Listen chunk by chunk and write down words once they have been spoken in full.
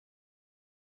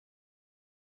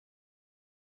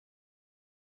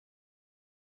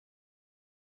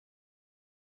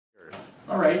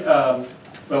All right.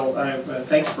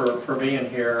 Thanks for being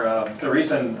here. The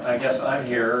reason I guess I'm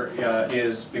here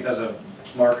is because of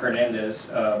Mark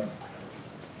Hernandez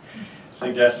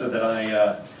suggested that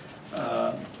I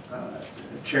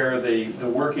chair the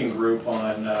working group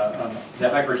on the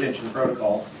hypertension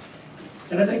protocol.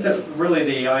 And I think that really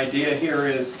the idea here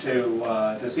is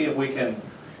to see if we can,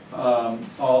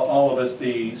 all of us,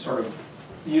 be sort of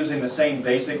using the same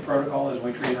basic protocol as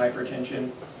we treat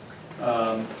hypertension.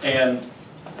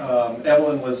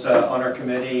 Evelyn was on our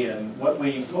committee, and what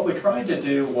we tried to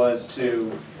do was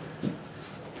to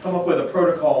come up with a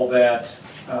protocol that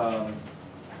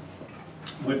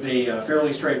would be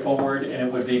fairly straightforward, and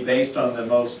it would be based on the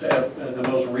most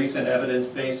recent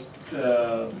evidence-based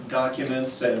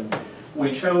documents. And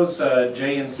we chose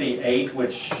JNC 8,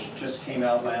 which just came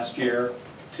out last year,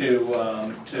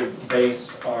 to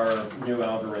base our new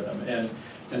algorithm.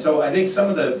 And so I think some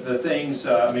of the things,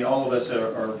 I mean, all of us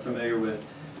are familiar with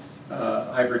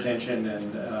hypertension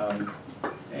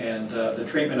and the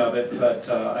treatment of it, but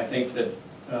I think that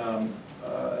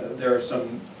there are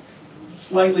some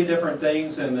slightly different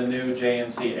things in the new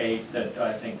JNC 8 that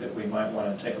I think that we might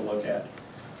want to take a look at.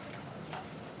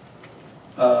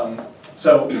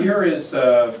 So here is,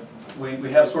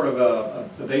 we have sort of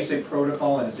a basic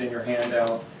protocol, and it's in your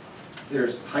handout.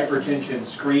 There's hypertension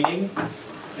screening,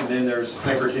 and then there's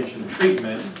hypertension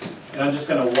treatment. And I'm just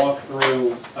going to walk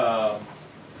through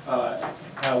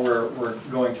how we're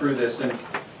going through this.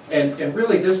 And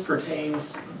really this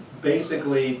pertains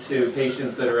basically to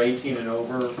patients that are 18 and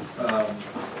over,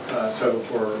 so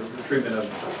for the treatment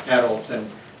of adults. And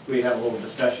we had a little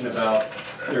discussion about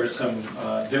there's some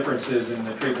differences in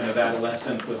the treatment of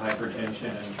adolescents with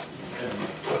hypertension,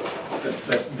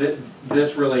 but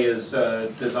this really is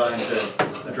designed to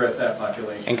address that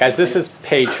population. And guys, this is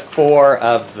page 4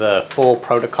 of the full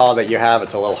protocol that you have.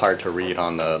 It's a little hard to read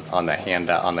on the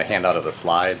handout of the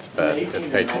slides, but it's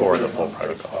page 4 of the full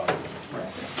protocol.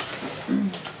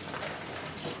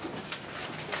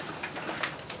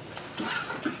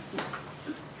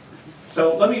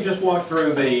 So let me just walk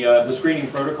through the screening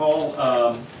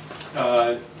protocol.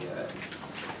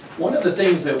 One of the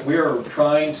things that we're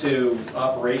trying to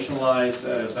operationalize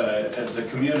as a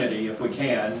community, if we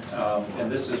can, and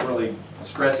this is really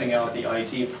stressing out the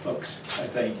IT folks, I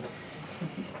think,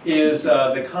 is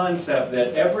the concept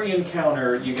that every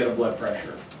encounter you get a blood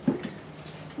pressure.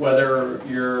 Whether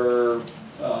you're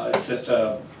just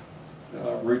a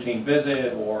routine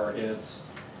visit, or it's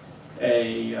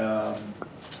a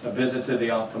visit to the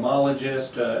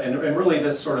ophthalmologist, and really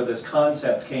this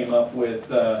concept came up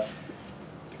with,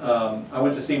 I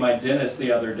went to see my dentist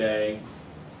the other day,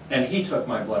 and he took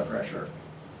my blood pressure.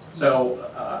 So,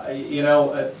 you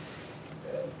know,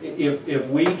 if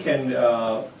we can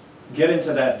get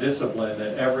into that discipline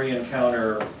that every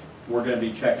encounter we're going to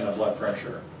be checking a blood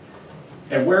pressure.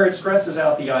 And where it stresses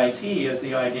out the IT is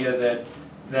the idea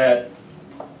that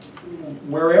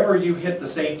wherever you hit the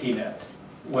safety net,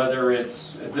 whether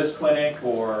it's at this clinic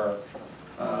or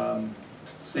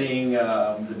seeing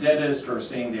the dentist or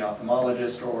seeing the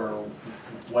ophthalmologist or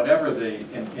whatever the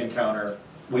encounter,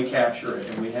 we capture it,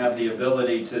 and we have the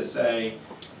ability to say,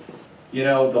 you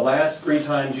know, the last 3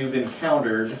 times you've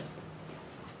encountered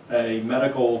a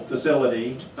medical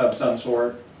facility of some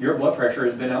sort, your blood pressure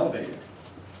has been elevated.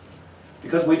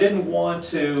 Because we didn't want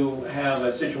to have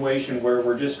a situation where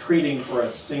we're just treating for a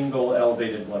single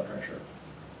elevated blood pressure.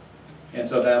 And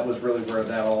so that was really where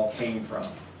that all came from.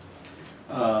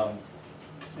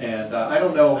 I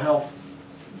don't know how,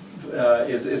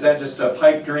 is that just a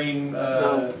pipe dream,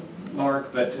 no,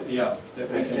 Mark? But yeah, that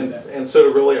we can do that. And so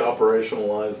to really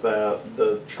operationalize that,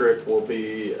 the trick will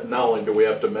be, not only do we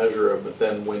have to measure it, but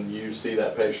then when you see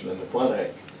that patient in the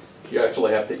clinic, you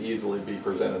actually have to easily be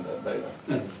presented that data.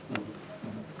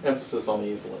 Mm-hmm. Emphasis on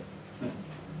easily.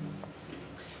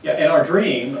 Yeah, and our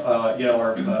dream, you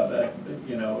know,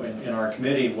 in our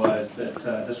committee was that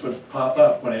this would pop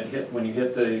up when you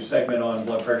hit the segment on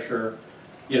blood pressure.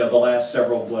 You know, the last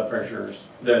several blood pressures,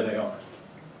 there they are,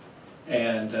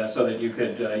 and so that you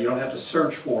could, you don't have to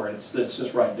search for it. It's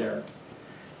just right there,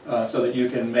 so that you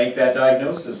can make that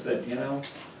diagnosis that, you know,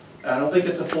 I don't think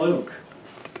it's a fluke.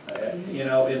 You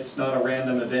know, it's not a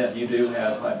random event. You do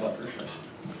have high blood pressure.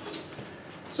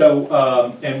 So,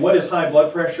 and what is high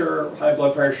blood pressure? High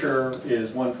blood pressure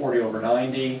is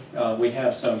 140/90. We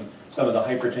have some of the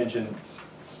hypertension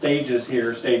stages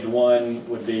here. Stage 1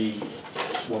 would be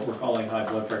what we're calling high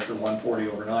blood pressure,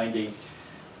 140/90.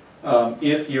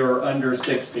 If you're under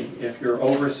 60, if you're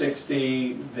over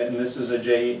 60, then this is a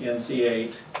JNC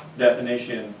 8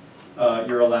 definition.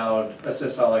 You're allowed a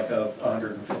systolic of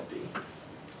 150.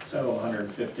 So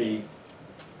 150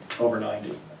 over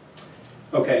 90.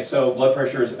 Okay, so blood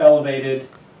pressure is elevated.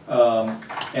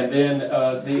 And then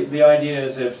the idea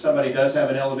is if somebody does have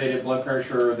an elevated blood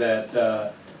pressure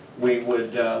that we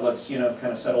would, let's, kind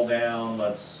of settle down,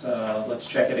 let's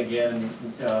check it again,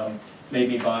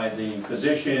 maybe by the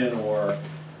physician or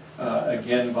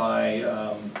again by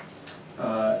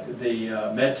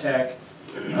the med tech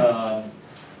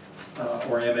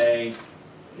or MA,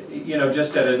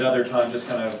 just at another time, just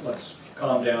kind of let's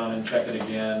calm down and check it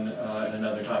again at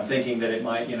another time, thinking that it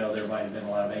might, there might have been a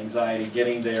lot of anxiety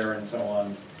getting there and so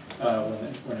on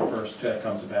when it first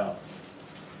comes about.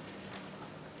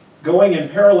 Going in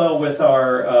parallel with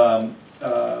our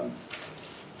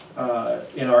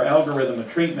in our algorithm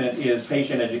of treatment is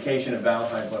patient education about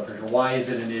high blood pressure. Why is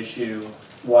it an issue?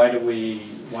 Why are we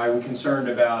concerned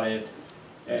about it?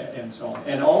 And so on.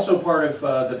 And also part of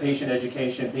the patient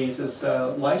education piece is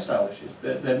lifestyle issues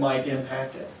that might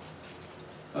impact it.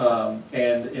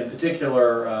 And in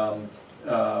particular,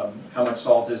 how much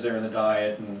salt is there in the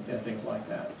diet and things like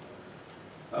that.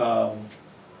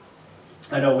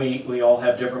 I know we all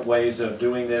have different ways of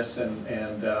doing this,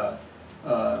 and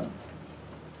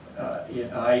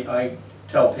I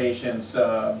tell patients,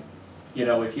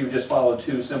 if you just follow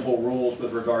 2 simple rules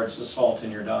with regards to salt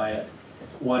in your diet.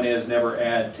 One is never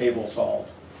add table salt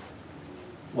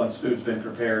once food's been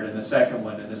prepared, and the second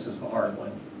one, and this is the hard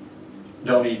one,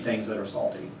 don't eat things that are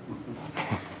salty.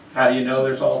 How do you know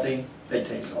they're salty? They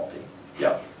taste salty.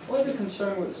 Yeah. What are the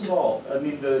concern with salt? I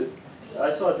mean,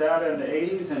 I saw data in the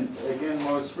 80s and again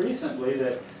most recently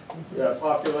that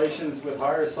populations with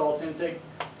higher salt intake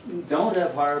don't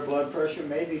have higher blood pressure,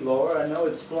 maybe lower. I know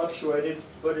it's fluctuated,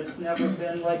 but it's never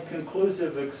been like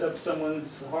conclusive except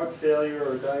someone's heart failure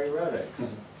or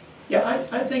diuretics. Yeah,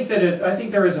 I think that I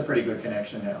think there is a pretty good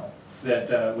connection now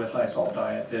that with high salt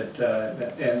diet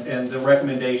and the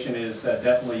recommendation is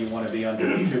definitely you want to be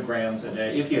under 2 grams a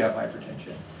day if you have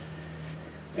hypertension.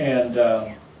 And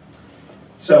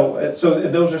so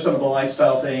those are some of the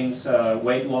lifestyle things,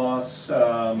 weight loss,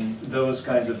 those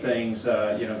kinds of things,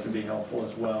 can be helpful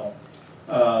as well.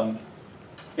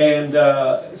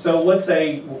 So let's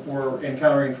say we're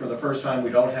encountering for the first time, we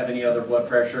don't have any other blood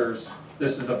pressures.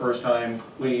 This is the first time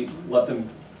we let them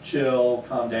chill,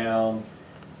 calm down,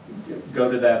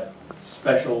 go to that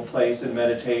special place in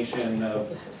meditation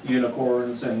of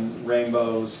unicorns and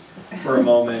rainbows for a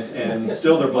moment, and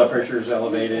still their blood pressure is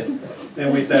elevated.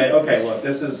 Then we say, okay, look,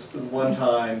 this is one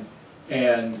time,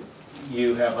 and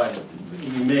you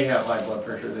may have high blood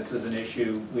pressure. This is an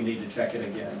issue. We need to check it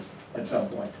again at some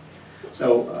point.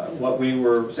 So what we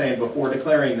were saying before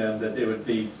declaring them, that there would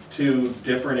be 2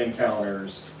 different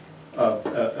encounters of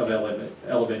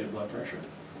elevated blood pressure.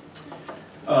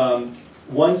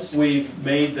 Once we've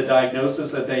made the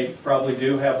diagnosis that they probably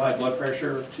do have high blood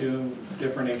pressure, 2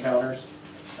 different encounters,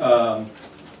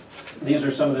 these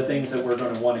are some of the things that we're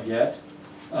going to want to get.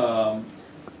 So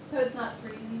it's not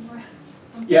 3 anymore?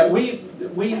 Yeah, we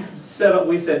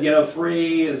said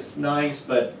 3 is nice,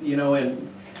 but and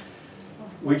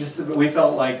we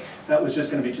felt like that was just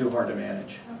going to be too hard to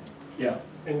manage. Yeah.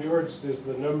 And George, does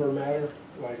the number matter?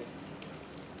 Like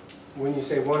when you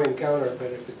say 1 encounter,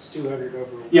 but if it's 200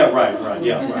 over. Yeah, right, exactly.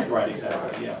 Yeah,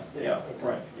 okay.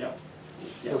 Right, yeah.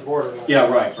 For borderline. Yeah,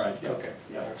 right, yeah. Okay.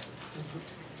 Yeah.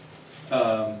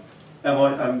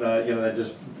 I'm that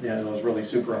just those really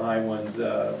super high ones.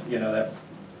 That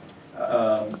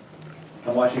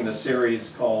I'm watching the series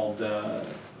called The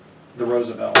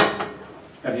Roosevelts.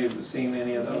 Have you seen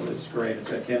any of those? It's great.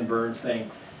 It's a Ken Burns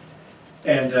thing.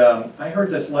 And I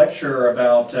heard this lecture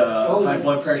about high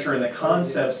blood pressure and the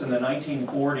concepts in the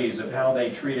 1940s of how they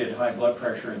treated high blood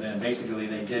pressure then. Basically,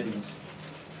 they didn't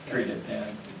treat it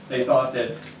then. They thought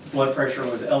that blood pressure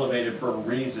was elevated for a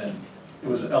reason. It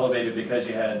was elevated because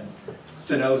you had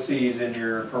stenoses in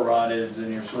your carotids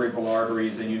and your cerebral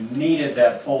arteries, and you needed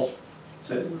that pulse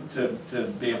to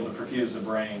be able to perfuse the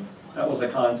brain. That was the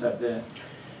concept then.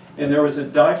 And there was a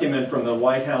document from the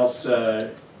White House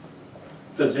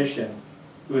physician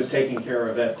who was taking care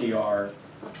of FDR,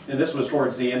 and this was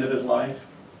towards the end of his life.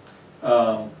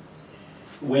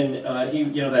 When he,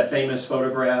 that famous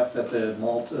photograph at the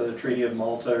Treaty of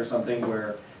Malta or something,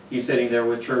 where he's sitting there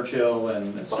with Churchill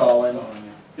and Stalin,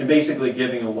 and basically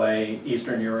giving away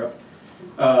Eastern Europe.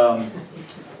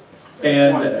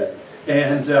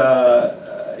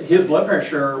 His blood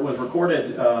pressure was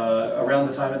recorded around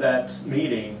the time of that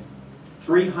meeting,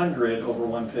 300 over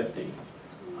 150.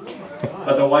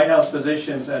 But the White House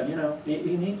physician said, he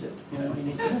needs it. He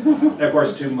needs it. And of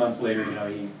course, 2 months later,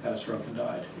 he had a stroke and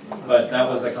died. But that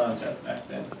was the concept back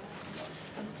then.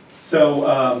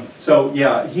 So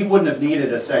yeah, he wouldn't have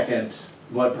needed a second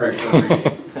blood pressure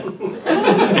reading.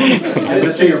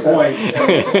 just to your point.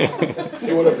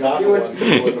 He would have gotten one,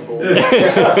 he wouldn't have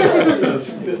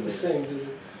believed It's the same visit.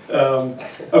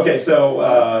 Okay, so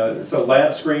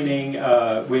lab screening,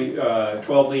 12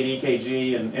 lead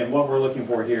EKG, and what we're looking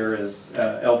for here is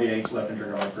LVH, left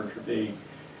ventricular hypertrophy,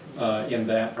 in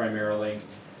that primarily.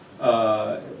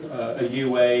 A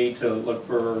UA to look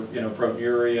for,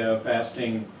 proteinuria,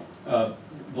 fasting,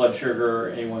 blood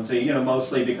sugar, A1C,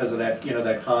 mostly because of that,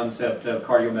 that concept of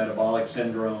cardiometabolic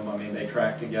syndrome. I mean, they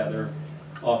track together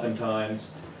oftentimes.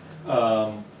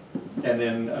 And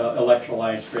then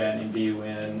electrolytes, creatinine,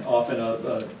 BUN, often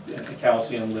a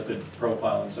calcium, lipid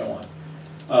profile, and so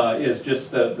on, is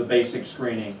just the basic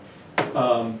screening.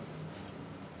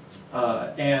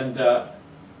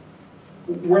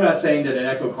 We're not saying that an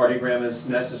echocardiogram is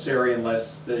necessary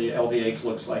unless the LVH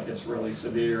looks like it's really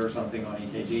severe or something on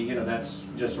EKG. That's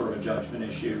just sort of a judgment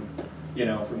issue,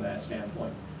 from that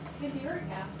standpoint. With uric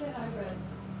acid, I read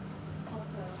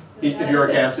also.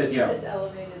 Uric acid, yeah. It's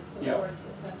elevated, Yeah. supports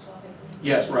essential hypertension.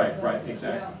 Yes, right,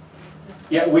 exactly.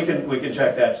 Yeah, we can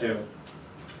check that too.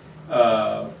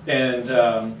 And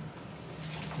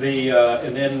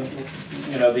then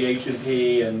the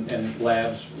H&P and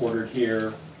labs ordered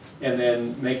here, and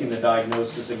then making the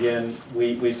diagnosis again.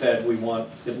 We said we want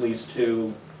at least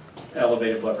 2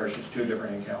 elevated blood pressures, 2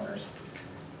 different encounters.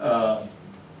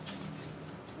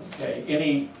 Okay,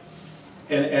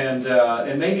 and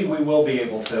maybe we will be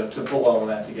able to pull all of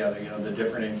that together, the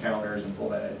different encounters, and pull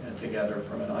that together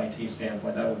from an IT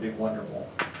standpoint. That would be wonderful.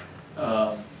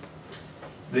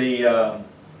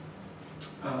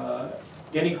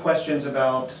 Any questions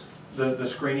about the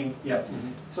screening? Yeah.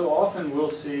 Mm-hmm. So often we'll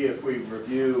see, if we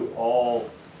review all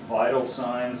vital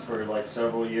signs for like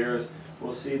several years,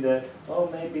 we'll see that,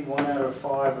 maybe 1 out of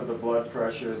 5 of the blood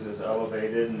pressures is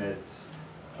elevated, and it's,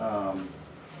 how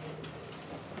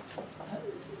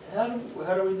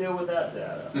do we deal with that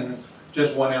data? Mm-hmm.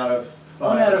 Just 1 out of 5?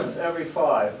 1 out of every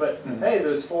 5, but hey,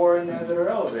 there's 4 in there that are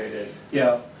elevated.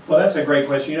 Yeah, well, that's a great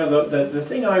question. The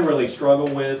thing I really struggle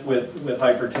with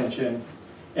hypertension,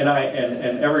 and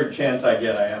every chance I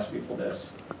get, I ask people this,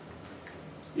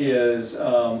 is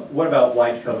what about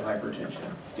white coat hypertension?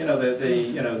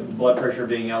 The blood pressure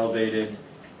being elevated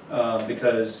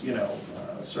because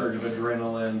surge of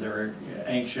adrenaline, they're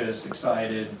anxious,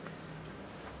 excited,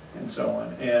 and so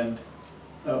on. And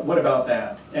what about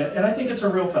that? And I think it's a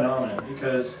real phenomenon,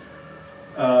 because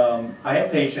I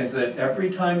have patients that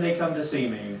every time they come to see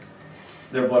me,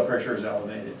 their blood pressure is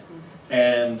elevated.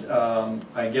 And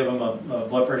I give them a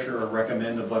blood pressure, or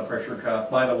recommend a blood pressure cuff.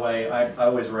 By the way, I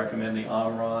always recommend the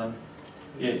Omron,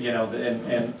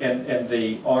 and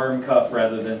the arm cuff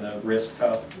rather than the wrist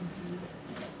cuff.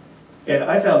 And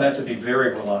I found that to be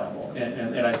very reliable.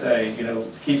 And I say,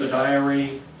 keep a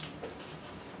diary,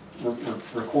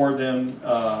 record them.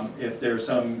 If there's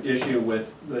some issue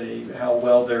with how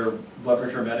well their blood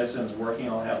pressure medicine is working,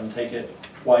 I'll have them take it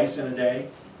twice in a day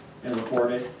and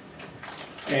record it.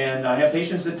 And I have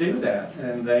patients that do that,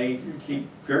 and they keep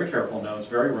very careful notes,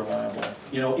 very reliable.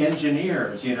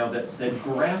 Engineers, that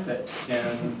graph it,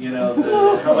 and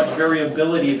how much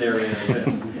variability there is,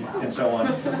 and so on.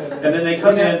 And then they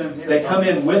come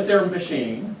in with their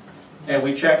machine, and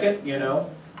we check it, and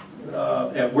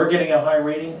we're getting a high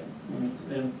reading,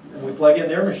 and we plug in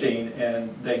their machine,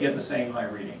 and they get the same high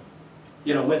reading,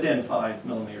 within 5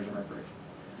 millimeters of mercury.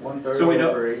 130 So we don't,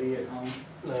 over 80 at home?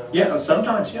 No. Yeah,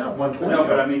 sometimes, yeah, 120. No,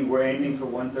 but I mean, we're aiming for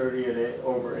 130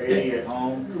 over 80 at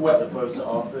home, as opposed to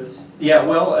office? Yeah,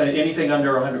 well, anything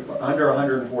under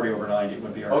 140 over 90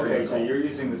 would be our Okay, treatment so goal. you're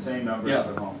using the same numbers Yeah.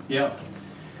 for home? Yeah.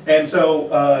 And so,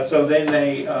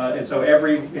 so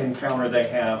every encounter they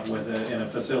have in a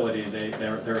facility,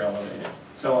 they're elevated.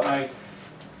 So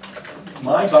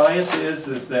my bias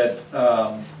is that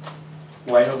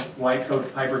white coat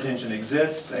hypertension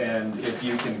exists, and if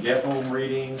you can get home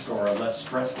readings or a less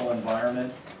stressful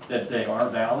environment, that they are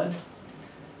valid.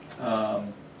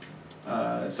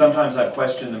 Sometimes I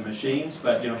question the machines,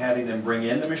 but having them bring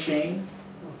in the machine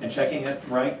and checking it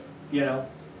right,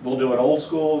 we'll do it old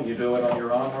school. You do it on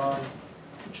your Omron,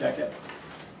 check it.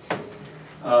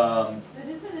 But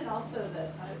isn't it also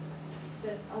that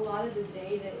a lot of the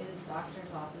data is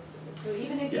doctor's office visits? So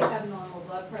even if you have normal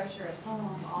blood pressure at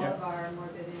home, all of our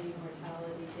morbidity,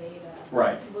 mortality data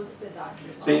looks at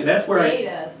doctor's office that's where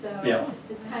data. So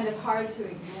it's kind of hard to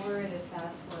ignore it if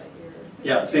that's what you're.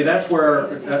 Yeah, see, that's where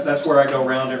I go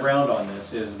round and round on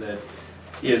this. Is that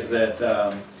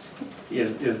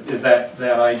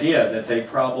idea that they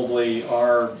probably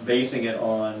are basing it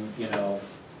on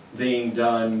being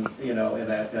done in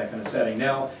that kind of setting.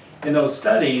 Now, in those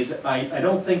studies, I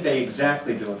don't think they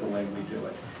exactly do it the way we do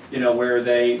it. Where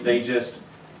they just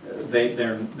they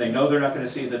know they're not going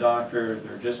to see the doctor,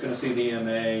 they're just going to see the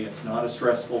EMA, it's not a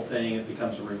stressful thing, it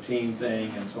becomes a routine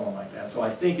thing, and so on like that. So I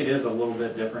think it is a little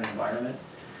bit different environment.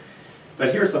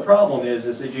 But here's the problem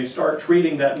is that you start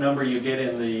treating that number you get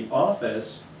in the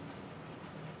office,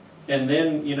 and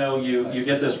then, you know, you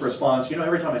get this response, you know,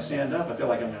 every time I stand up, I feel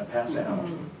like I'm going to pass out.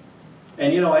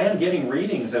 And, you know, I am getting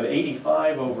readings of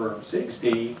 85 over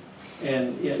 60,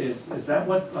 and is that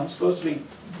what I'm supposed to be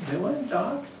doing,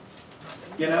 Doc?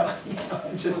 You know,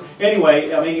 it's just,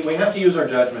 anyway, I mean, we have to use our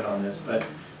judgment on this, but,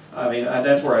 I mean,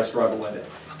 that's where I struggle with it.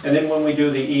 And then when we do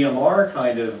the EMR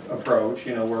kind of approach,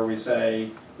 you know, where we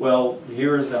say, well,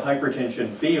 here's the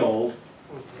hypertension field,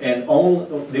 and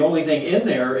the only thing in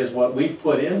there is what we've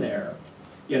put in there,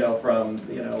 you know, from,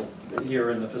 you know,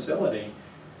 here in the facility.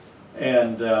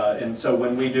 And so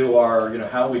when we do our, you know,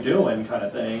 how we doing kind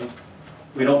of thing,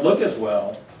 we don't look as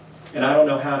well. And I don't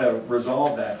know how to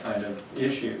resolve that kind of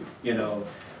issue, you know.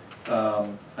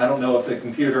 I don't know if the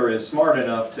computer is smart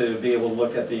enough to be able to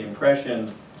look at the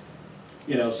impression,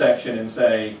 you know, section and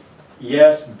say,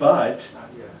 yes, but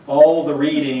all the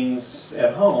readings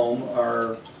at home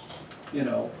are, you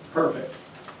know, perfect.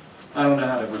 I don't know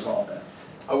how to resolve that.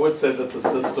 I would say that the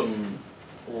system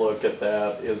look at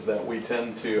that is that we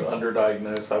tend to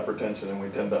underdiagnose hypertension and we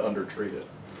tend to undertreat it.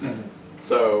 Mm-hmm.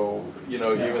 So, you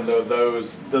know, even though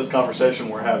this conversation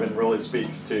we're having really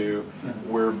speaks to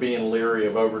we're being leery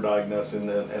of overdiagnosing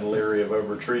it and leery of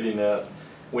overtreating it,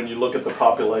 when you look at the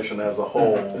population as a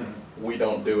whole, we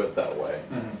don't do it that way.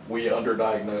 We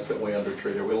underdiagnose it, we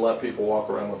undertreat it. We let people walk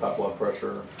around with high blood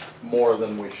pressure more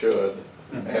than we should,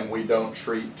 and we don't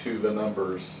treat to the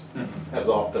numbers as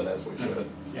often as we should.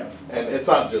 Yeah. And it's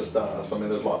not just us. I mean,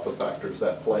 there's lots of factors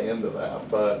that play into that,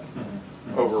 but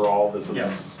overall, this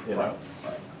is, you know. Right.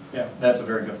 Yeah, that's a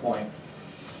very good point.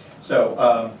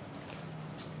 So,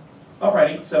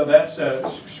 alrighty, so that's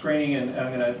screening, and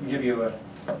I'm going to give you a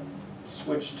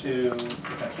switch to,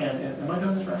 if I can, am I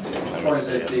doing this right? Or is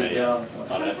it the down?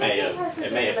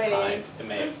 It may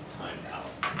have timed out.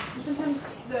 Sometimes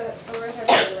the overhead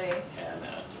delay. Yeah,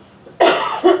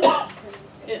 no,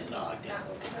 it logged out.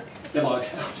 It logged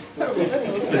out.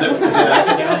 Is it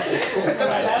acting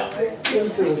out? Go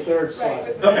to the third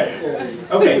slide. Okay.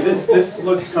 Okay. This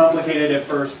looks complicated at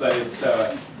first, but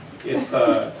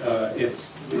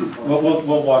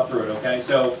we'll walk through it. Okay.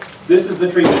 So this is the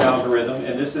treatment algorithm,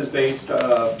 and this is based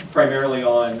primarily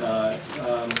on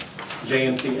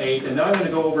JNC8. And now I'm going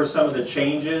to go over some of the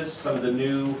changes, some of the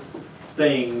new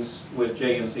things with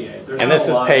JNC8. And this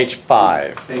is page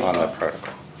 5 on the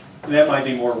protocol. And that might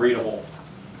be more readable.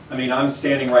 I mean, I'm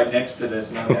standing right next to this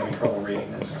and I'm having trouble reading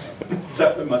this. So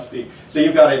it must be. So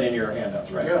you've got it in your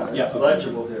handouts, right? Yeah, it's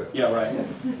legible here. Yeah, right.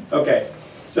 Okay.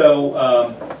 So,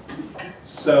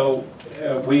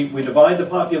 we divide the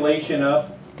population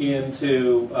up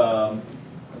into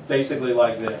basically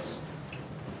like this.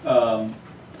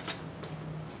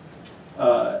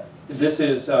 This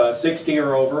is 60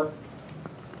 or over,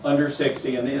 under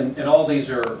 60, and all these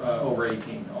are over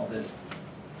 18, all this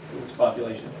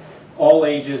population. All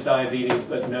ages diabetes,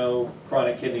 but no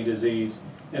chronic kidney disease,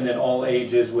 and then all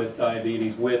ages with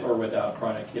diabetes with or without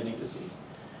chronic kidney disease.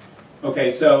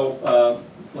 Okay, so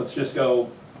let's just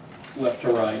go left to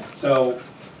right. So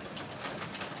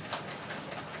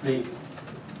the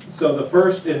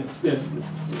first, and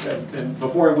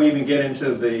before we even get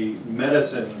into the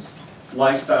medicines,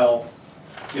 lifestyle,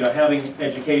 you know, having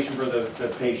education for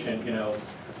the patient, you know,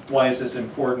 why is this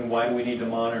important? Why do we need to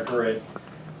monitor it?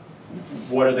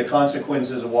 What are the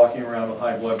consequences of walking around with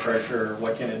high blood pressure?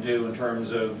 What can it do in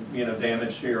terms of, you know,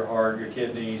 damage to your heart, your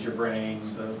kidneys, your brain?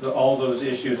 All those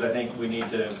issues I think we need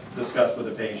to discuss with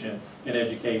the patient in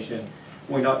education.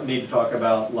 We need to talk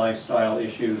about lifestyle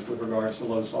issues with regards to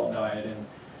low salt diet and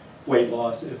weight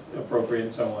loss if appropriate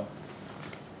and so on.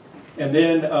 And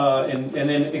then and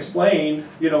then explain,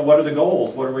 you know, what are the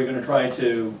goals? What are we going to try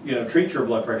to, you know, treat your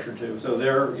blood pressure to? So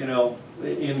they're, you know,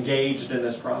 engaged in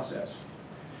this process.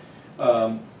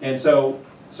 And so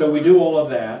we do all of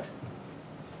that,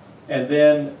 and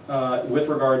then with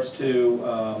regards to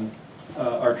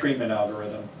our treatment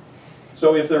algorithm.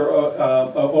 So if they're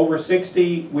over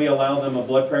 60, we allow them a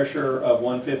blood pressure of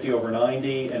 150 over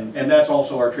 90, and that's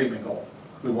also our treatment goal.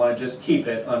 We want to just keep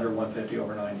it under 150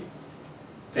 over 90,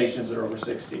 patients that are over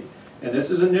 60. And this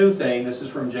is a new thing, this is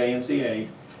from JNC8,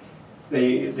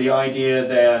 the idea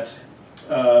that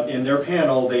in their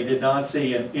panel, they did not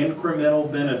see an incremental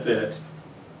benefit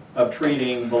of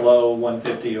treating below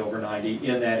 150 over 90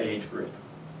 in that age group.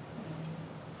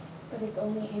 But it's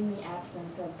only in the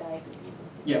absence of diabetes.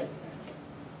 Yeah.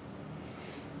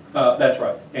 That's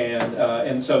right.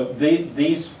 And so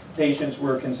these patients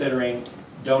we're considering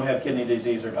don't have kidney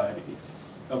disease or diabetes.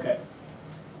 Okay.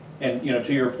 And, you know,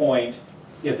 to your point,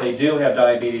 if they do have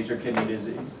diabetes or kidney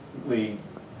disease, we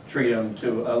treat them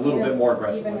to a little bit more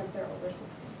aggressively. Even if they're over 60.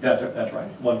 That's right,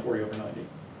 140 over 90.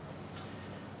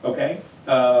 Okay.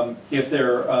 If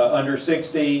they're under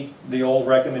 60, the old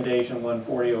recommendation,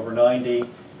 140 over 90,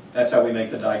 that's how we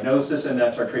make the diagnosis, and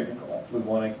that's our treatment goal. We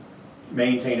want to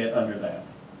maintain it under that.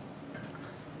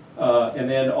 And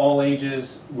then all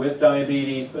ages with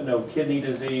diabetes but no kidney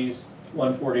disease,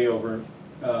 140 over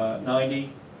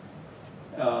 90.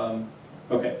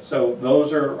 Okay, so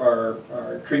those are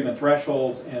our treatment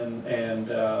thresholds and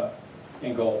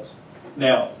goals.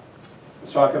 Now,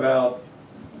 let's talk about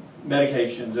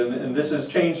medications, and this has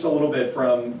changed a little bit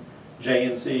from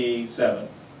J&C 7.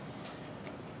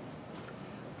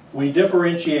 We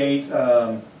differentiate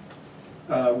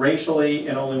racially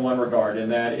in only one regard,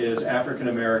 and that is African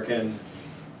American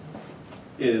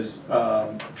is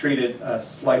treated a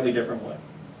slightly different way.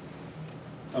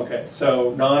 Okay,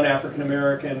 so non-African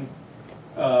American,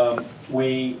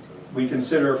 we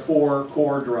consider 4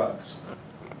 core drugs: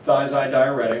 thiazide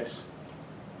diuretics,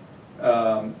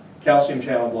 calcium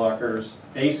channel blockers,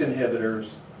 ACE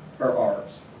inhibitors, or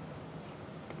ARBs.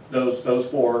 Those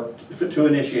 4 to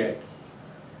initiate.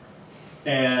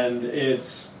 And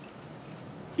it's,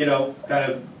 you know,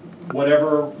 kind of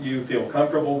whatever you feel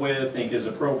comfortable with, think is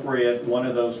appropriate, one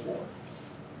of those 4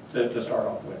 to start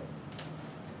off with.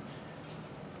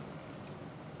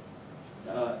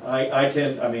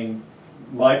 I mean,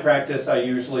 my practice, I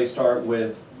usually start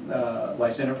with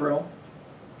lisinopril.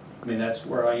 I mean, that's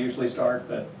where I usually start,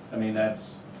 but I mean,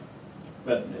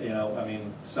 you know, I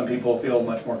mean, some people feel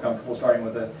much more comfortable starting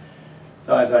with a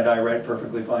thiazide diuretic,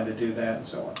 perfectly fine to do that, and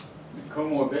so on.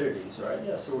 Comorbidities, right?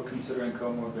 Yeah, so we're considering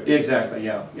comorbidities. Exactly,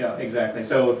 yeah, exactly.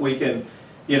 So if we can,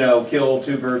 you know, kill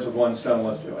 2 birds with 1 stone,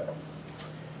 let's do it.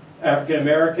 African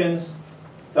Americans,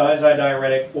 thiazide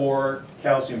diuretic or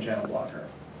calcium channel blocker.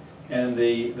 And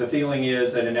the feeling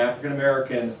is that in African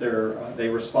Americans, they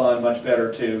respond much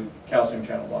better to calcium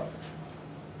channel blockers.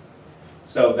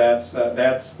 So that's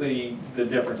the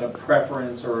difference, a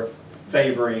preference or a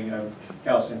favoring of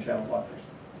calcium channel blockers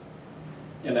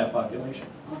in that population.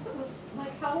 Also,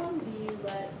 like, how long do you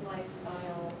let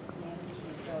lifestyle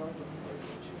management go before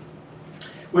you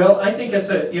treat? Well, I think it's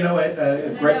a, you know,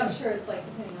 a great... I'm sure it's like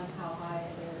depending on how high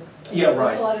it is. Yeah, right.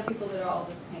 There's a lot of people that are all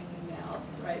just hanging out,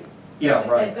 right? Yeah, like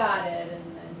right. They've got it,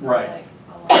 and then Right. like,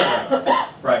 how long?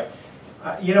 Right.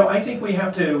 You know, I think we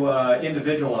have to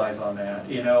individualize on that.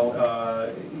 You know,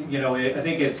 I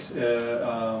think it's,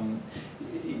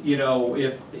 you know,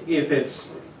 if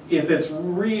it's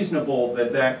reasonable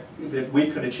that we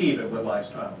could achieve it with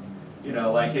lifestyle. You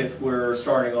know, like if we're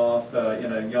starting off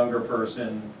in a younger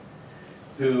person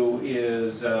who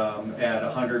is at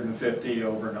 150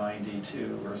 over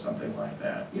 92 or something like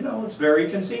that. You know, it's very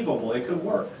conceivable. It could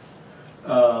work.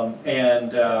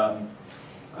 And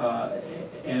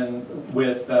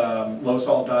with low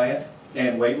salt diet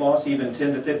and weight loss, even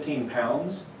 10 to 15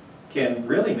 pounds can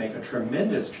really make a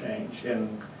tremendous change.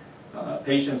 And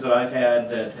patients that I've had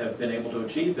that have been able to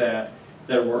achieve that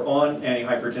were on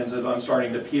antihypertensive, I'm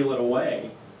starting to peel it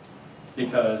away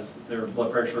because their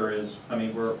blood pressure is, I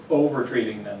mean, we're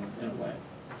over-treating them in a way.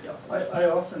 Yeah. I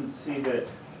often see that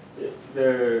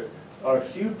there are a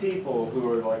few people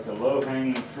who are like the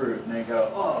low-hanging fruit, and they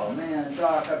go, oh man,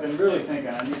 doc, I've been really thinking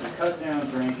I need to cut down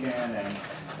drinking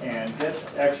and get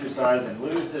exercise and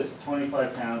lose this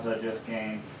 25 pounds I just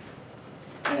gained.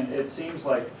 And it seems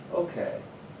like, okay,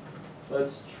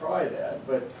 let's try that.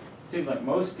 But it seems like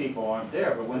most people aren't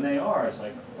there, but when they are, it's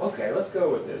like, okay, let's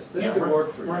go with this. This could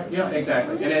work for you. Right, yeah,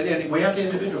 exactly. And we have to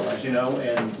individualize, you know,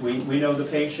 and we know the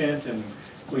patient, and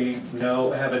we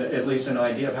have at least an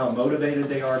idea of how motivated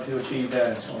they are to achieve that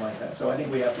and so on like that. So I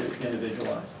think we have to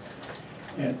individualize.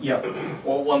 And yeah.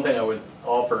 Well, one thing I would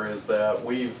offer is that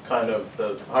we've kind of,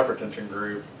 the hypertension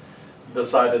group,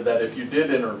 decided that if you did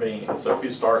intervene, so if you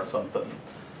start something,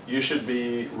 you should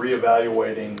be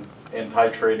reevaluating and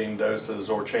titrating doses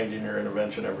or changing your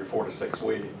intervention every 4 to 6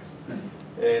 weeks.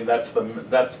 And that's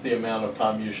the amount of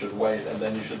time you should wait, and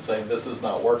then you should say, this is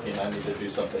not working, I need to do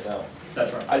something else.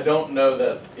 That's right. I don't know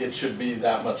that it should be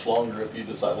that much longer if you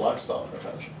decide lifestyle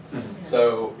intervention.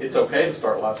 So it's okay to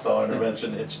start lifestyle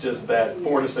intervention, it's just that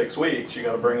 4 to 6 weeks, you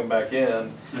gotta bring them back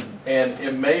in. And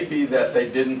it may be that they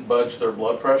didn't budge their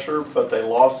blood pressure, but they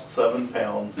lost 7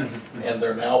 pounds, and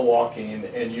they're now walking,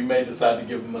 and you may decide to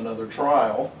give them another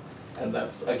trial. And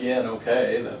that's, again,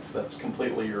 okay, that's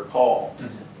completely your call.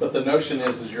 But the notion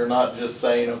is you're not just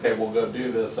saying, okay, we'll go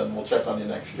do this and we'll check on you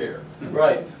next year.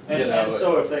 Right. And, You know, and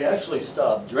so if they actually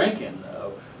stop drinking,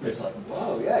 though, It's like,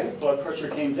 whoa, yeah, your blood pressure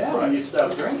came down Right. when you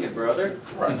stopped drinking, brother.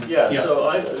 Right. Yeah, Yeah. so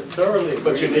I thoroughly agree.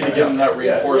 But you need to with give them that Yeah,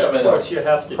 reinforcement of course, you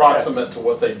have to check. proximate to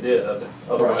what they did.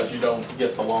 Otherwise, you don't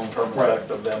get the long-term Right. effect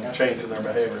of them changing their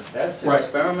behavior. That's Right.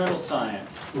 experimental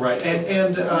science. Right,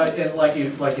 and like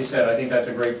you said, I think that's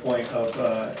a great point of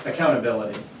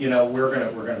accountability. You know, we're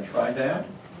gonna try that,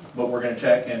 but we're gonna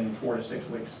check in 4 to 6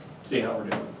 weeks, see how we're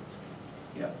doing.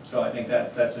 Yeah, so I think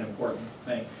that's an important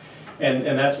thing. And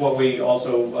that's what we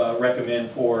also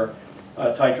recommend for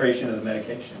titration of the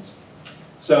medications.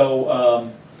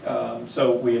 So,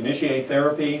 so we initiate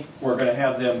therapy, we're gonna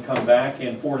have them come back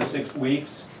in 4 to 6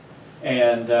 weeks.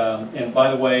 And by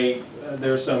the way,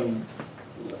 there's some,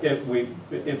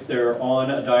 if they're on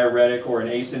a diuretic or an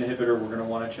ACE inhibitor, we're gonna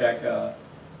wanna check a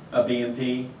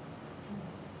BNP,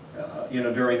 you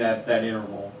know, during that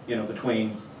interval, you know,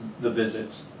 between the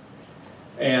visits.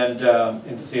 And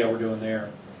to see how we're doing there.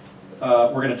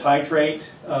 We're going to titrate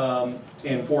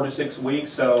in 4 to 6 weeks,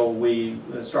 so we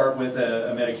start with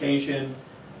a medication,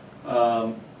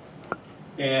 and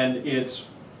it's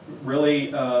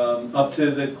really up to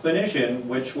the clinician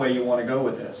which way you want to go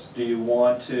with this. Do you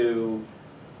want to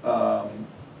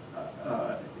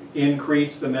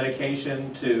increase the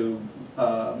medication to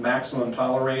maximum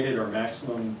tolerated or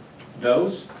maximum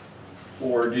dose,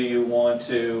 or do you want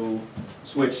to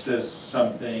switch to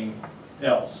something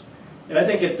else? And I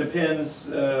think it depends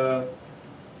a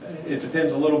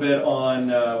little bit on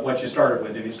what you started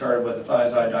with. If you started with a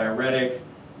thiazide diuretic,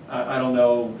 I don't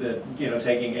know that, you know,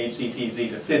 taking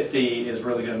HCTZ to 50 is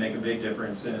really going to make a big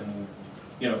difference in,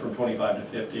 you know, from 25 to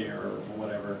 50 or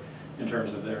whatever in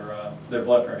terms of their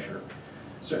blood pressure.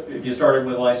 So if you started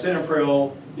with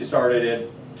lisinopril, you started at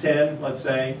 10, let's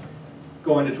say,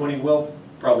 going to 20 will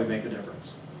probably make a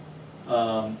difference.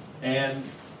 And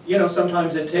you know,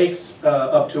 sometimes it takes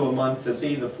up to a month to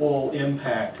see the full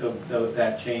impact of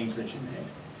that change that you made.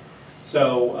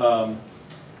 So,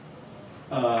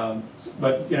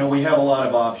 but you know, we have a lot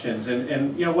of options,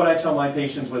 and you know, what I tell my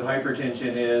patients with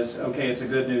hypertension is, okay, it's a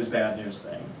good news, bad news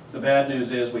thing. The bad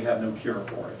news is we have no cure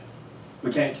for it.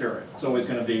 We can't cure it. It's always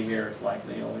going to be here. It's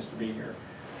likely always to be here.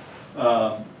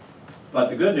 But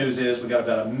the good news is we got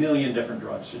about 1 million different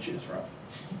drugs to choose from,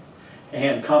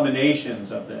 and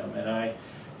combinations of them,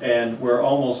 and we're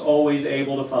almost always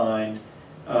able to find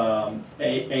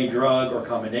a drug or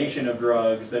combination of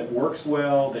drugs that works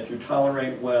well, that you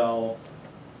tolerate well.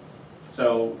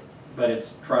 So, but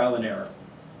it's trial and error,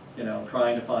 you know,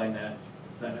 trying to find that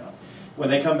out. When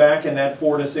they come back in that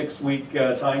 4 to 6 week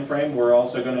time frame, we're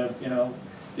also going to, you know,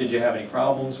 did you have any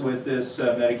problems with this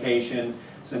medication?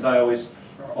 Since I always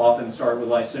often start with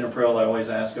lisinopril, I always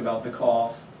ask about the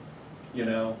cough, you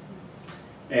know.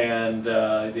 And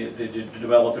did you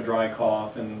develop a dry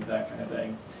cough and that kind of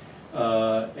thing?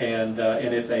 And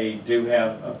if they do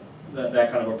have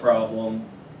that kind of a problem,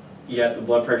 yet the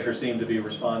blood pressure seemed to be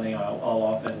responding, I'll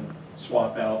often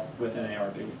swap out with an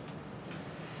ARB.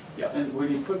 Yeah. And when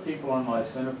you put people on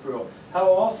lisinopril, how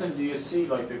often do you see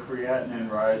like the creatinine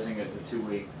rising at the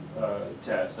 2-week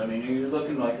test? I mean, you're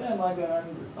looking like, am I going to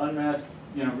unmask,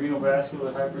 you know, renal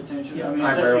vascular hypertension? Yeah, I mean,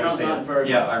 I rarely see not it. very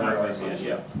Yeah, much, I not rarely very see it. much.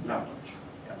 Yeah, not much.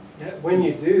 When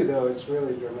you do, though, it's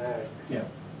really dramatic. Yeah.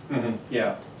 Mm-hmm.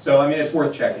 Yeah. So I mean, it's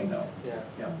worth checking, though. Yeah.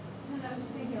 Yeah. And I was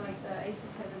just thinking like the ACE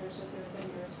inhibitors, if there was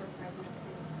any risk for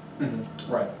pregnancy.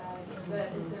 Mm-hmm. Right.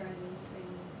 But is there anything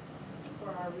for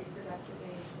our reproductive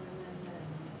age women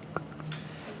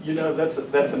that? You know,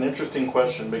 that's an interesting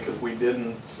question, because we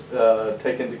didn't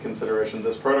take into consideration,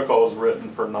 this protocol was written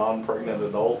for non-pregnant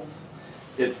adults.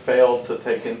 It failed to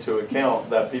take into account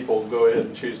that people go ahead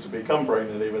and choose to become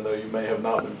pregnant even though you may have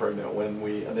not been pregnant when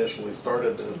we initially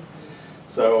started this.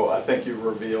 So I think you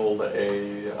revealed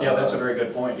Yeah, that's a very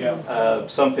good point, yeah.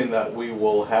 something that we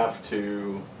will have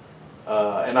to,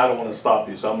 and I don't want to stop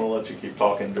you, so I'm going to let you keep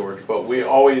talking, George, but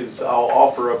I'll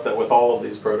offer up that with all of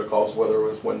these protocols, whether it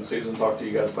was when Susan talked to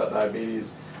you guys about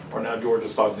diabetes, or now George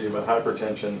is talking to you about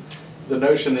hypertension, the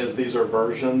notion is these are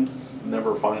versions,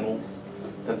 never finals.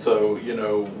 And so, you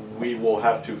know, we will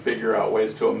have to figure out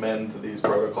ways to amend to these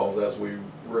protocols as we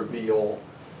reveal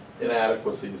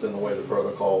inadequacies in the way the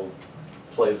protocol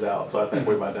plays out. So I think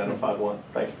we've identified one.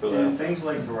 Thank you for And that. things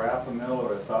like verapamil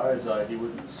or thiazide, you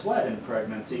wouldn't sweat in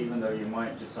pregnancy, even though you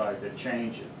might decide to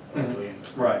change it early in the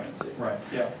Right, pregnancy. right,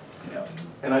 yeah, yeah.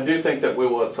 And I do think that we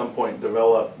will at some point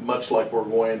develop, much like we're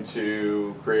going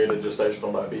to create a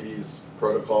gestational diabetes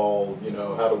protocol, you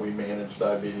know, how do we manage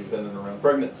diabetes in and around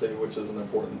pregnancy, which is an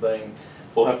important thing.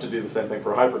 We'll have to do the same thing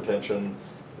for hypertension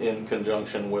in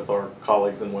conjunction with our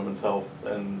colleagues in women's health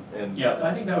and Yeah,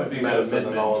 I think that would be a good medicine and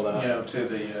amendment, all of that. You know, to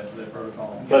the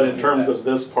protocol. But in terms of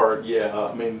this part, yeah,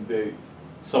 I mean,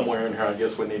 somewhere in here, I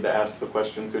guess we need to ask the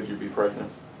question, could you be pregnant?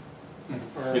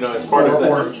 Or- You know, as part of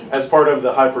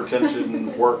the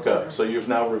hypertension workup, so you've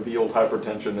now revealed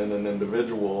hypertension in an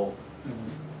individual,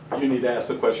 you need to ask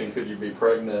the question, could you be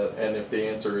pregnant? And if the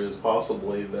answer is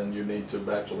possibly, then you need to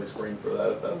actually screen for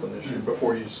that if that's an issue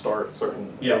before you start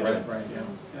certain Yeah, agents. right,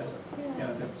 yeah,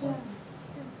 good point.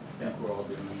 I think we're all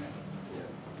doing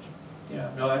that. Yeah,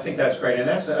 no, I think that's great, and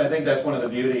I think that's one of the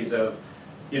beauties of,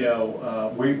 you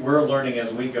know, we're learning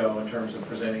as we go in terms of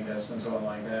presenting this and so on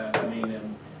like that. I mean,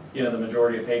 and, you know, the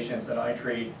majority of patients that I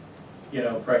treat, you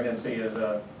know, pregnancy is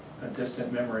a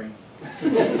distant memory.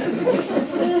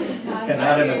 And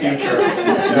not in the future.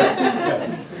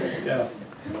 Yeah.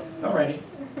 All righty.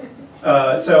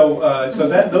 So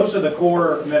those are the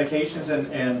core medications,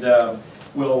 and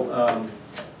we'll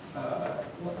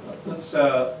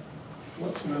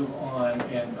let's move on,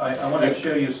 and I want to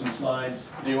show you some slides.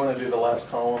 Do you want to do the last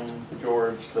column,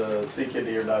 George, the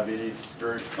CKD or diabetes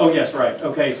group? Oh, yes, right.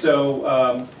 Okay,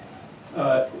 so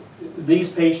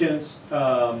these patients,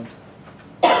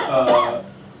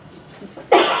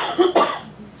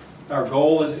 our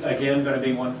goal is, again, going to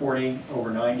be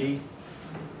 140/90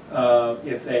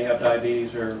 if they have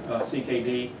diabetes or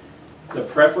CKD. The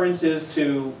preference is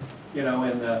to, you know,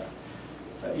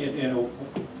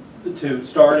 to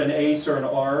start an ACE or an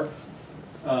ARB,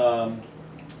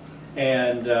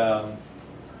 and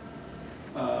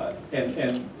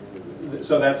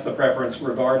so that's the preference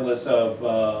regardless of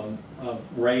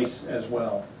race as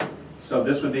well. So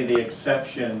this would be the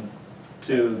exception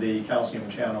to the calcium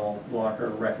channel blocker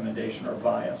recommendation or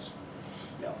bias.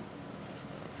 Yeah.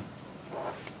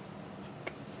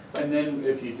 And then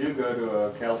if you do go to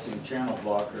a calcium channel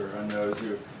blocker on those,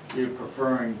 you're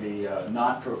preferring the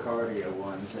not procardia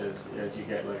ones as you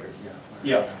get later.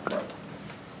 Yeah. Right.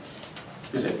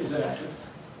 Is it active?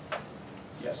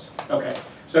 Yes. Okay.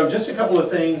 So just a couple of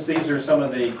things. These are some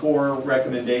of the core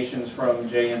recommendations from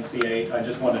JNC8. I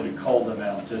just wanted to call them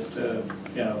out, just to,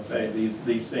 you know, say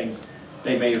these things.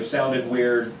 They may have sounded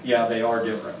weird. Yeah, they are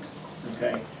different.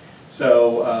 Okay.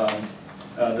 So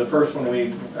the first one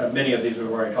many of these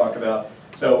we've already talked about.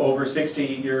 So over 60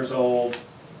 years old,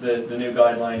 the new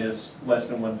guideline is less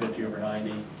than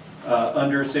 150/90.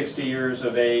 Under 60 years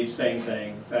of age, same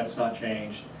thing. That's not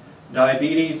changed.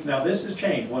 Diabetes, now this has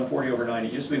changed, 140/90.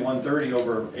 It used to be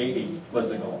 130/80 was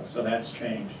the goal, so that's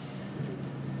changed.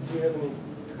 Do you have any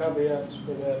caveats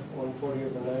for that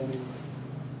 140/90?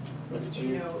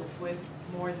 You know, with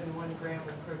more than 1 gram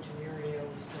of proteinuria,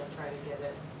 we still try to get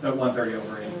it.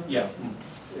 130/80, yeah.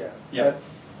 Yeah.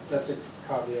 That's a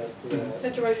caveat to that.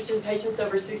 Dr. Rodgers, in patients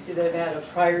over 60 that have had a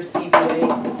prior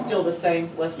CVA, it's still the same,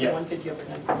 less than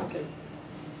 150/90. Okay.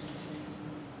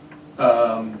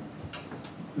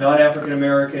 Non-African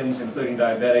Americans, including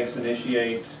diabetics,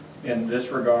 initiate in this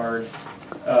regard.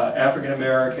 African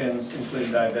Americans,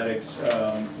 including diabetics,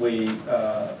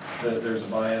 there's a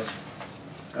bias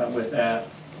with that.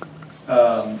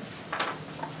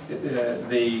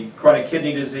 The chronic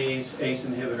kidney disease, ACE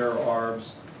inhibitor,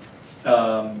 ARBs.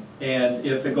 And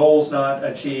if the goal's not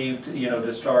achieved, you know,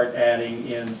 to start adding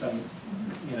in some,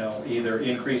 you know, either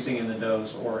increasing in the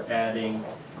dose or adding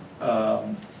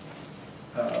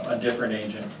a different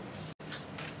agent.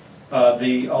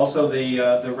 Also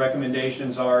the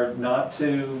recommendations are not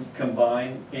to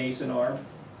combine ACE and ARB.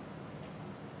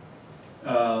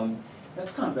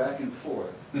 That's gone back and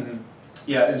forth. Mm-hmm.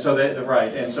 Yeah, and so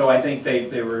right, and so I think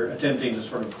they were attempting to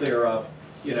sort of clear up,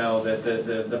 you know, that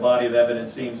the body of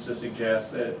evidence seems to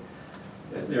suggest that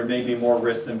there may be more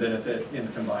risk than benefit in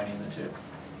combining the two.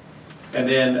 And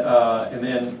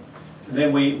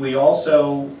then we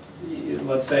also,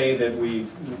 let's say that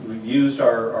we've used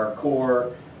our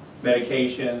core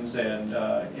medications,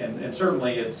 and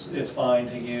certainly it's fine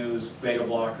to use beta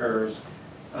blockers,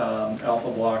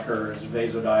 alpha blockers,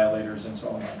 vasodilators, and so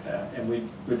on like that, and we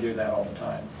do that all the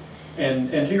time. And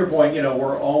to your point, you know,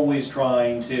 we're always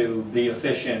trying to be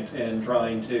efficient and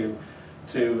trying to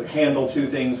handle two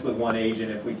things with one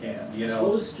agent if we can, you know.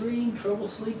 Slow stream, trouble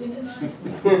sleeping at night?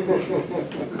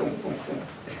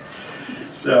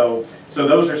 So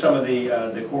those are some of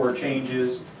the core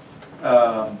changes.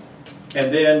 And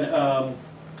then,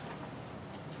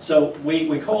 so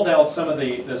we called out some of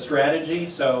the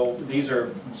strategies. So these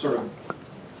are sort of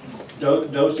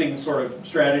dosing sort of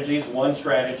strategies. One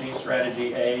strategy,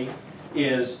 strategy A,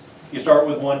 is you start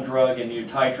with one drug and you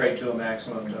titrate to a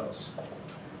maximum dose.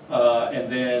 And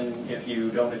then if you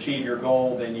don't achieve your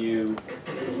goal, then you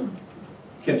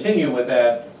continue with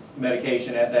that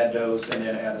medication at that dose and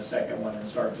then add a second one and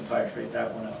start to titrate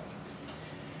that one up.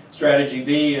 Strategy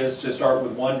B is to start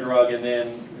with one drug and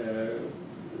then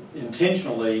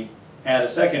intentionally add a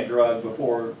second drug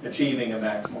before achieving a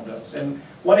maximal dose. And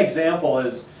one example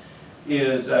is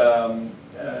some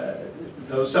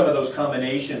of those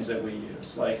combinations that we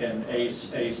use, like an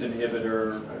ACE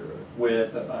inhibitor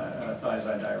with a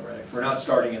thiazide diuretic. We're not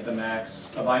starting at the max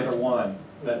of either one,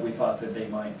 but we thought that they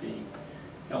might be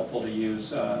helpful to use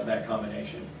that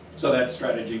combination. So that's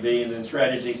strategy B. And then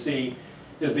strategy C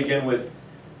is begin with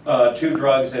 2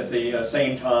 drugs at the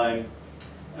same time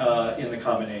in the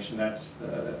combination. That's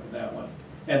that one.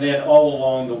 And then all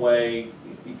along the way,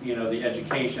 you know, the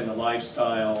education, the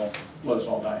lifestyle, low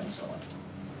salt diet, and so on.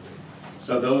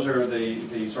 So those are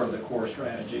the sort of the core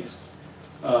strategies.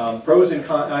 Pros and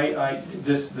cons.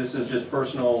 This is just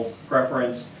personal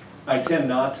preference. I tend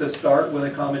not to start with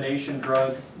a combination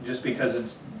drug just because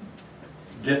it's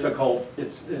difficult.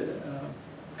 It's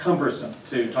cumbersome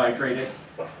to titrate it,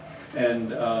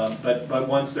 and but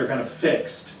once they're kind of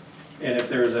fixed, and if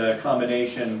there's a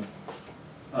combination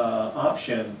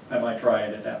option, I might try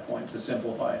it at that point to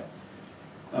simplify it.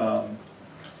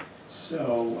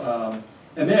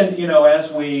 And then, you know, as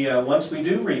we once we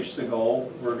do reach the goal,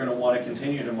 we're going to want to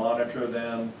continue to monitor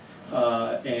them,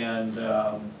 and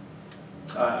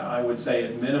I would say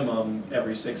at minimum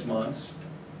every 6 months,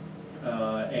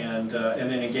 and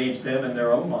then engage them in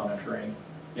their own monitoring.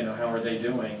 You know, how are they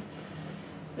doing?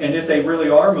 And if they really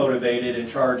are motivated and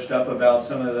charged up about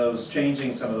some of those,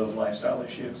 changing some of those lifestyle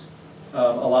issues.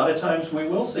 A lot of times we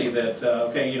will see that,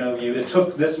 okay, you know, it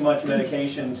took this much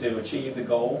medication to achieve the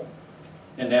goal,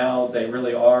 and now they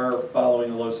really are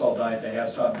following the low-salt diet, they have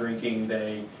stopped drinking,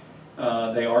 they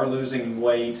are losing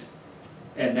weight,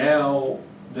 and now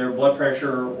their blood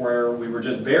pressure, where we were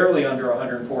just barely under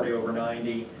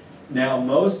 140/90, now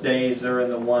most days they're in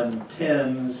the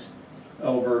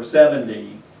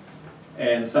 110s/70,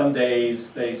 and some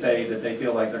days they say that they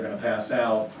feel like they're going to pass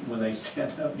out when they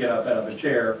stand up, get up out of a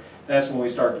chair. That's when we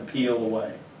start to peel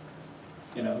away,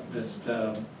 you know, just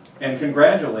and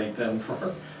congratulate them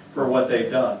for what they've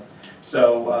done.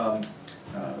 So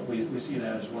we see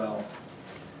that as well.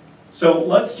 So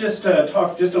let's just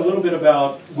talk just a little bit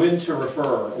about when to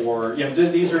refer, or, you know,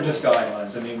 these are just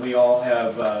guidelines. I mean, we all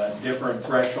have different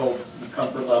threshold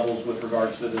comfort levels with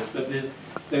regards to this, but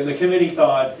the committee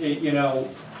thought, you know,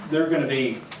 there are going to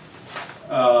be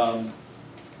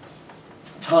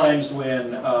times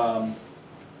when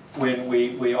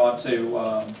we ought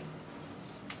to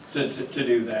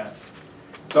do that.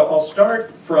 So I'll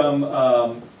start from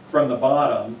the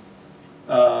bottom,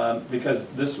 because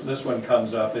this one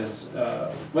comes up as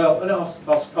well. No,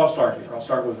 I'll start here. I'll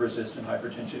start with resistant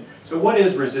hypertension. So what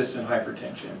is resistant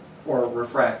hypertension, or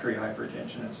refractory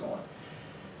hypertension, and so on?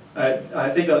 I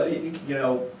think you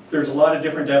know, there's a lot of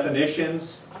different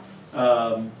definitions.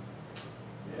 The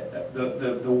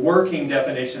working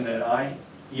definition that I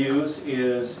use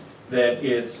is that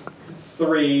it's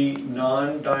 3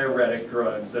 non-diuretic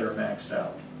drugs that are maxed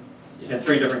out in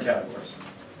 3 different categories.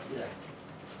 Yeah.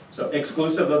 So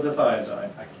exclusive of the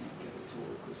thiazide. I can't get it to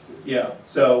work with food. Yeah,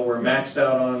 so we're maxed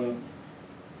out on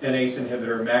an ACE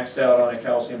inhibitor, maxed out on a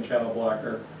calcium channel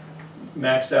blocker,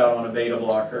 maxed out on a beta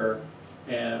blocker,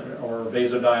 or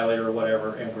vasodilator or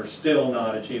whatever, and we're still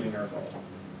not achieving our goal.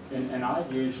 And I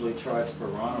usually try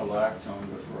spironolactone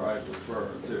before I refer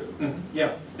too.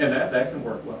 Yeah, and that can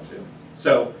work well too.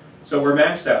 So we're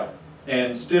maxed out,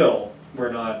 and still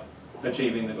we're not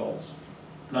achieving the goals,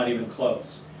 not even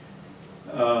close.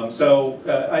 So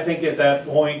I think at that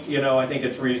point, you know, I think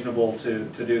it's reasonable to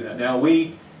do that. Now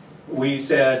we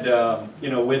said, you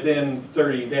know, within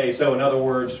 30 days. So in other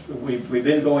words, we've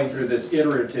been going through this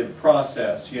iterative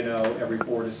process, you know, every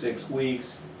 4 to 6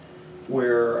 weeks.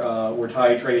 We're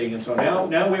titrating and so on.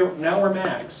 Now we're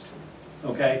maxed,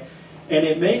 okay? And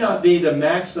it may not be the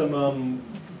maximum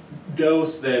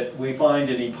dose that we find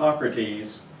in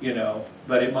Hippocrates, you know,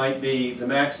 but it might be the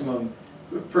maximum,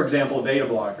 for example, a beta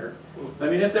blocker. I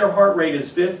mean, if their heart rate is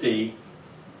 50,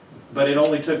 but it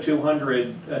only took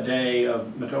 200 a day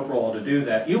of metoprolol to do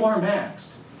that, you are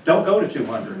maxed. Don't go to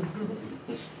 200.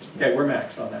 Okay, we're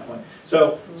maxed on that one.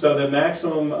 So the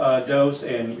maximum dose,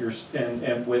 and you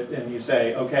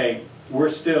say, okay, we're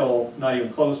still not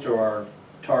even close to our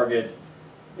target,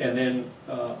 and then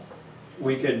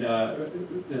we could,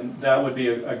 then that would be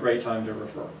a great time to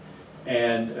refer.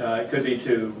 And it could be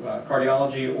to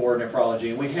cardiology or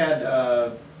nephrology. And we had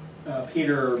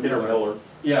Peter Miller,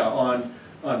 yeah, on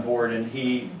board, and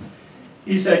he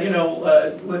said, you know,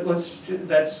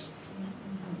 that's,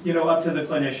 you know, up to the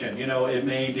clinician. You know, it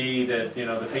may be that, you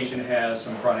know, the patient has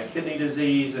some chronic kidney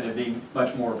disease, and it'd be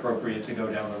much more appropriate to go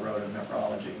down the road of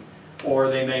nephrology.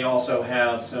 Or they may also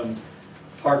have some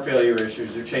heart failure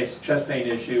issues or chest pain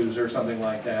issues or something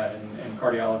like that, and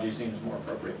cardiology seems more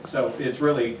appropriate. So it's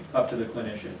really up to the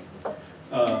clinician. And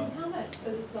how much,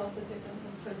 so this is also different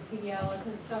than sort of PDL,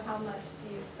 isn't, so how much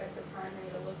do you expect the primary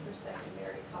to look for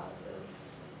secondary causes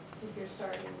if you're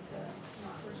starting to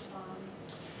not respond?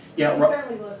 Yeah, You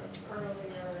certainly look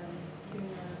earlier and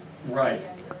sooner. Right.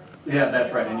 Younger. Yeah,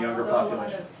 that's right, in younger Although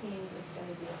population. a lot of teens, it's going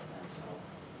to be essential.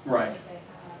 Right. If they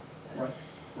have. But-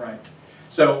 Right.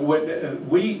 So what,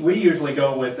 we usually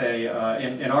go with a,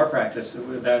 in our practice,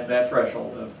 that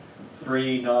threshold of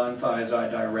 3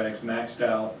 non-thiazide diuretics maxed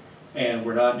out, and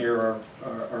we're not near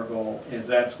our goal, is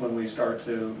that's when we start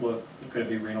to look, could it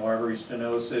be renal artery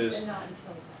stenosis? But not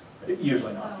until then.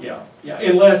 Usually not, yeah. Yeah,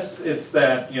 unless it's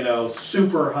that, you know,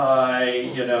 super high,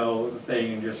 you know,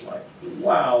 thing, and just like,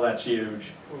 wow, that's huge,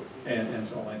 and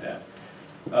something like that.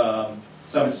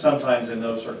 Sometimes in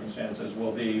those circumstances,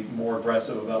 we'll be more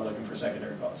aggressive about looking for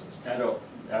secondary causes.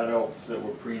 Adults that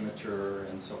were premature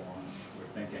and so on, we're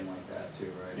thinking like that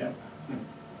too, right? Yeah.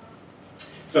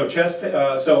 So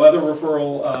so other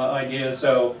referral ideas.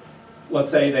 So let's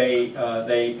say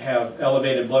they have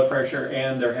elevated blood pressure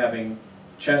and they're having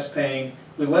chest pain.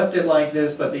 We left it like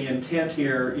this, but the intent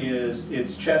here is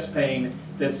it's chest pain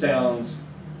that sounds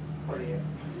Cardiac.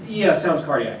 Yeah, sounds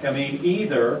cardiac. I mean,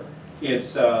 either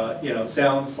it's you know,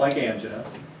 sounds like angina,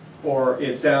 or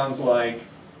it sounds like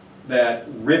that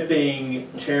ripping,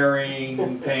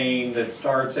 tearing pain that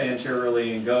starts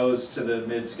anteriorly and goes to the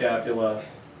mid-scapula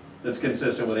that's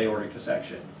consistent with aortic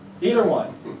dissection. Either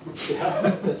one.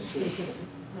 Yeah, that's true.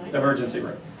 Emergency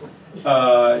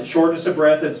room. Shortness of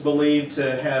breath that's believed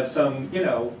to have some, you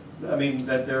know, I mean,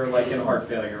 that they're like in heart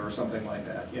failure or something like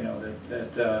that, you know,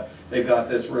 that they've got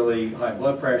this really high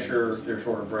blood pressure, they're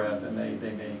short of breath, and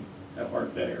they may have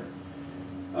heart failure.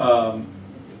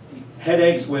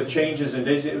 Headaches with changes in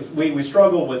vision. We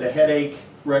struggle with a headache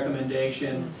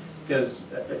recommendation because,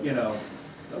 you know,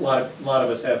 a lot of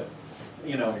us have,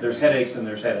 you know, there's headaches and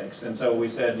there's headaches. And so we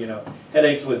said, you know,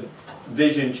 headaches with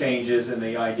vision changes and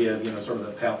the idea of, you know, sort of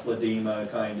the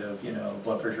papilledema kind of, you know,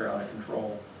 blood pressure out of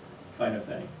control kind of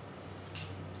thing,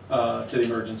 to the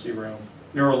emergency room.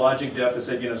 Neurologic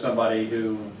deficit, you know, somebody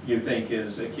who you think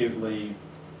is acutely,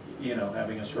 you know,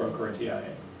 having a stroke or a TIA.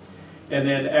 And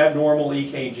then abnormal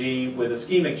EKG with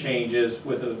ischemic changes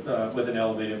with an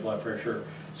elevated blood pressure.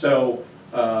 So,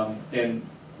 and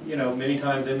you know, many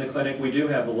times in the clinic we do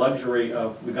have the luxury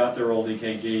of, we got their old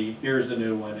EKG, here's the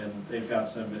new one, and they've got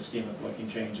some ischemic looking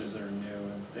changes that are new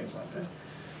and things like that.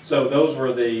 So those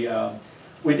were the,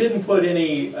 we didn't put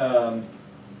any,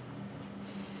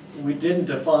 we didn't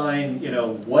define, you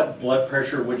know, what blood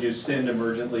pressure would you send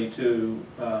emergently to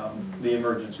the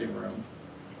emergency room.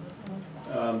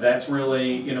 That's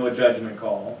really, you know, a judgment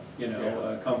call, you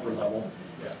know, a comfort level.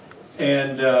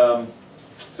 And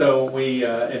so we,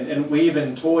 and we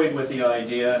even toyed with the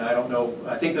idea, and I don't know,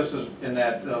 I think this was in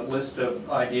that list of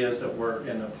ideas that were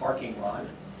in the parking lot,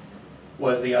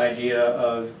 was the idea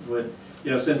of, would,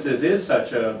 you know, since this is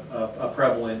such a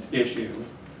prevalent issue,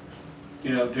 you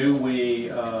know, do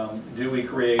we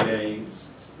create a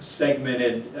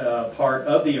segmented part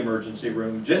of the emergency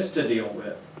room just to deal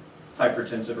with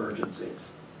hypertensive urgencies,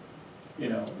 you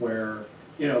know, where,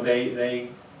 you know, they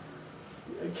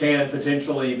can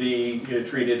potentially be, you know,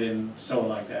 treated and so on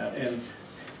like that. And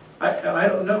I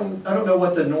don't know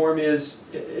what the norm is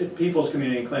at people's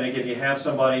community clinic. If you have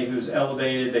somebody who's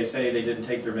elevated, they say they didn't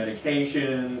take their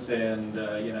medications, and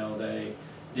you know,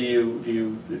 do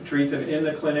you treat them in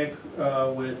the clinic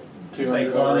with say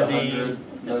clonidine?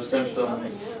 No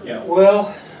symptoms. Yeah. Well,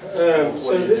 What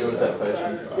so do you this, do with that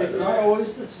patient? It's not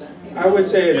always the same. I would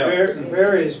say it Yeah.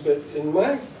 varies, but in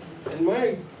my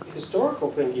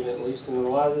historical thinking, at least, and a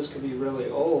lot of this could be really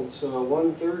old, so a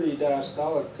 130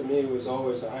 diastolic to me was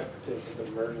always a hypertensive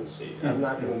emergency. I'm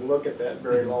not going to look at that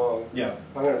very long. Yeah.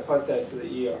 I'm going to punt that to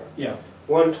the ER. Yeah.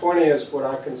 120 is what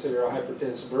I consider a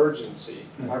hypertensive urgency.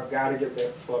 Mhm. I've got to get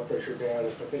that blood pressure down.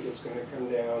 If I think it's going to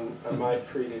come down, I might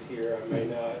treat it here, I may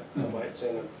not. I might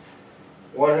send them.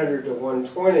 100 to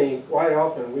 120, quite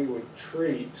often we would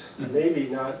treat, maybe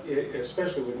not,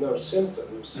 especially with no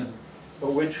symptoms,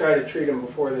 but we'd try to treat them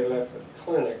before they left the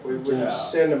clinic. We wouldn't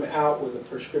send them out with a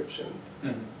prescription.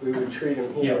 We would treat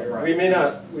them here. Yeah, right. We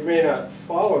may not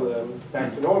follow them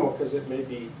back to normal because it may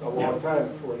be a long time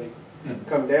before they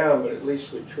come down, but at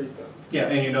least we treat them. Yeah,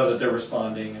 and you know that they're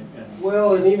responding. And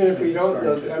Well, and even if we don't Starting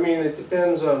know, to. I mean, it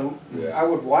depends on, I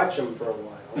would watch them for a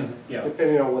while, yeah.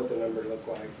 depending on what the numbers look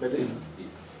like. But,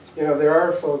 you know, there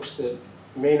are folks that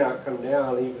may not come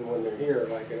down even when they're here,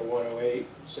 like at a 108,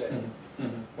 say.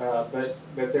 but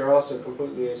they're also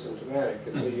completely asymptomatic,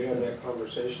 and so you have that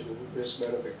conversation,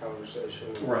 risk-benefit conversation.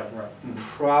 Right.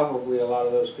 Probably a lot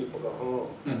of those people go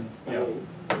home. I Yeah. mean,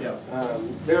 Yeah.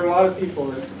 there are a lot of people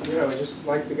that, just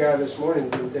like the guy this morning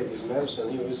didn't take his medicine.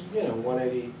 He was,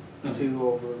 182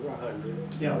 over 100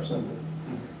 Yeah. or something.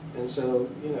 And so,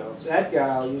 that guy,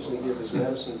 I'll usually give his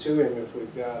medicine to him if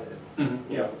we've got it.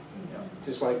 Yeah.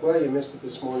 Just like, well, you missed it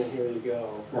this morning, here you go.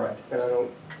 Right. And I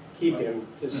don't keep him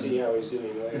to see how he's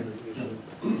doing later,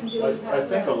 usually. I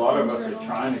think a lot of us are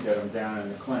trying to get them down in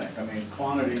the clinic. I mean,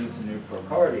 clonidine is the new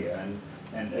Procardia,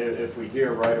 and if we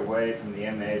hear right away from the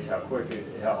MAs how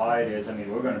high it is, I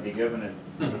mean, we're going to be giving it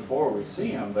before we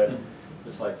see them, but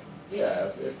it's like, yeah,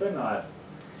 if they're not,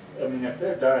 I mean, if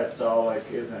their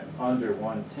diastolic isn't under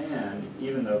 110,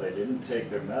 even though they didn't take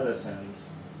their medicines,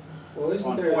 Well, isn't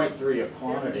on there? 0.3 of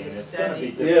clonidine, it's going to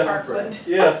be study. discomforting.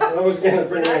 Yeah, I was going to We're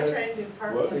bring not that. trained in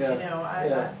Parkland,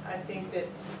 Yeah. I think that,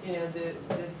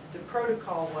 the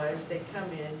protocol was, they come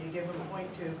in, you give them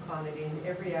 0.2 of clonidine,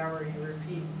 every hour you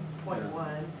repeat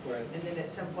 0.1, Right. and then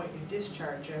at some point you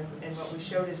discharge them, and what we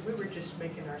showed is we were just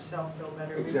making ourselves feel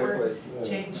better. We Exactly. weren't Yeah.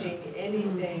 changing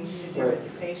anything to do Right. with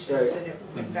the patients, Right. and it,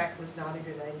 in fact, was not a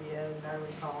good idea, as I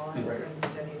recall. I haven't Right. read the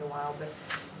study in a while, but,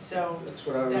 so, That's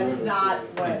what I remember. that's not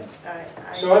what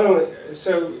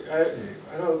So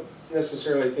I don't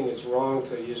necessarily think it's wrong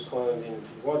to use clonidine if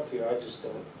you want to. I just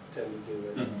don't tend to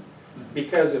do it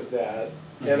because of that.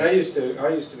 And I used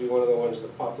to be one of the ones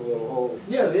that popped a little hole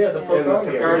Yeah, the in the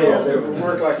Procardia. They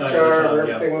worked like a charm.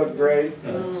 Everything looked great.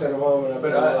 Sent them home, and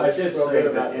But I did felt say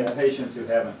good that about in patients who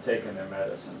haven't taken their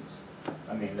medicines,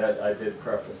 I mean, that I did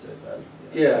preface it.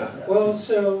 Yeah. Well,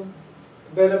 so,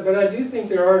 but I do think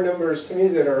there are numbers to me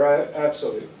that are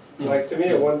absolute. Like to me,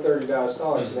 a 130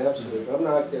 diastolic is an absolute. I'm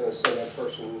not going to send that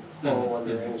person home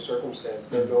under any circumstance.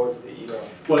 They're going to the ER.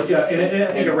 Well, yeah, and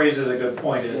I think it raises a good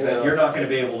point, is that you're not going to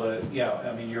be able to,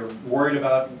 I mean, you're worried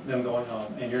about them going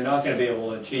home, and you're not going to be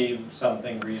able to achieve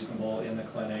something reasonable in the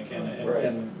clinic, and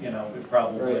it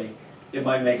probably, it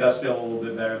might make us feel a little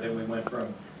bit better that we went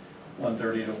from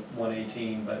 130 to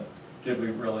 118, but did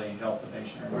we really help the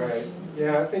patient or not? Right.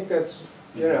 Yeah, I think that's,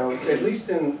 at least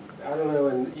in, I don't know,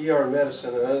 in ER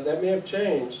medicine, and that may have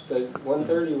changed, but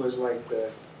 130 was like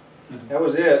that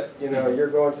was it. You're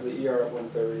going to the ER at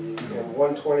 130, and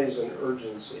 120 is an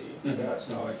urgency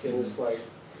diastolic, and it's like,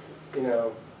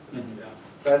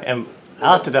 that. And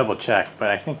I'll have to double check,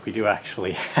 but I think we do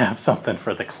actually have something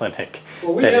for the clinic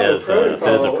Well, we that have is a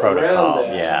protocol. around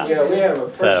that. Yeah. Yeah, we have a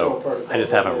personal So protocol. I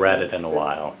just haven't around read that. it in a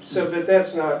while. So, but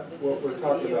that's not what we're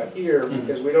talking about here,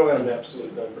 because we don't have an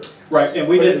absolute number. Right, and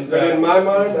we didn't. But in my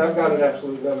mind, I've got an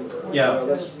absolute number. Yeah.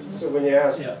 So when you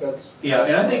ask, Yeah. that's. Yeah,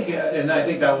 and I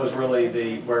think that was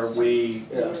really where we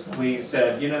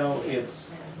said, it's,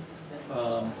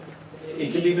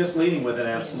 it can be misleading with an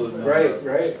absolute number.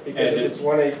 Right, because if it's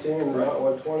 118, not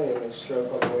 120, and they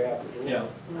stroke on the way out the door.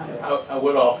 Yeah. I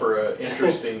would offer an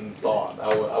interesting thought.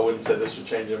 I wouldn't say this should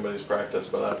change anybody's practice,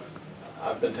 but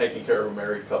I've been taking care of a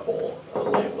married couple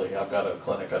lately. I've got a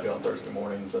clinic I do on Thursday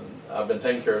mornings, and I've been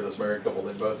taking care of this married couple.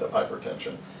 They both have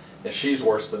hypertension, and she's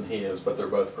worse than he is, but they're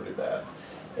both pretty bad.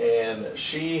 And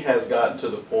she has gotten to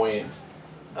the point,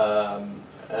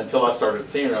 until I started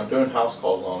seeing her, I'm doing house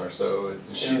calls on her, so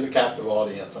she's a captive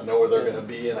audience. I know where they're going to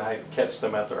be, and I catch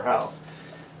them at their house.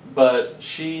 But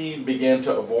she began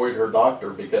to avoid her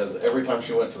doctor because every time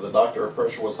she went to the doctor, her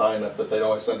pressure was high enough that they'd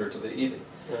always send her to the ED.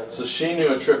 So she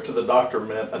knew a trip to the doctor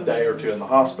meant a day or two in the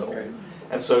hospital.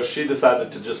 And so she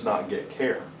decided to just not get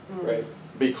care.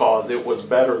 Because it was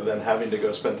better than having to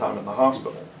go spend time in the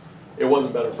hospital. It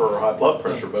wasn't better for her high blood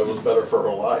pressure, but it was better for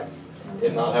her life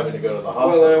in not having to go to the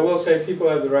hospital. Well, I will say people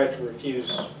have the right to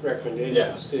refuse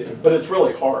recommendations too. But it's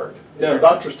really hard. If your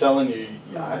doctor's telling you,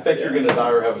 I think you're going to die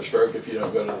or have a stroke if you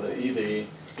don't go to the ED,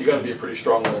 you got to be a pretty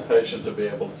strong little patient to be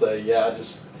able to say,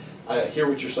 I hear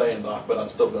what you're saying, doc, but I'm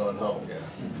still going home.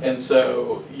 And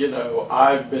so,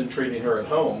 I've been treating her at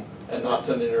home and not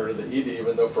sending her to the ED,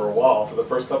 even though for a while, for the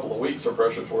first couple of weeks, her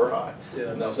pressures were high.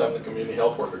 And I was having the community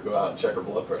health worker go out and check her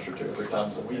blood pressure 2 or 3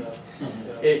 times a week.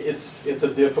 It's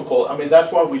a difficult, I mean,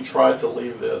 that's why we tried to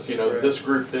leave this. This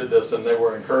group did this, and they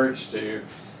were encouraged to,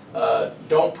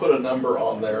 don't put a number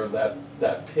on there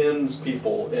that pins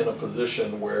people in a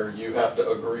position where you have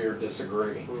to agree or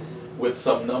disagree with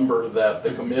some number that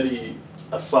the committee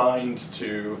assigned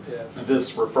to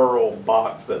this referral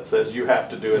box that says you have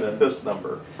to do it at this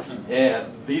number. And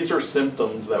these are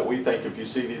symptoms that we think if you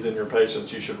see these in your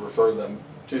patients, you should refer them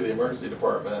to the emergency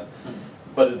department.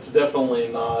 But it's definitely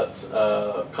not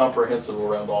comprehensive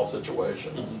around all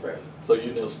situations. So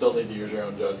you still need to use your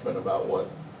own judgment about what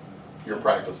your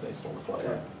practice needs to look like.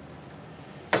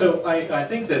 So I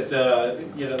think that,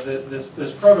 you know,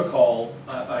 this protocol,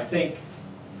 I think,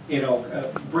 you know,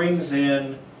 brings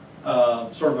in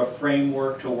sort of a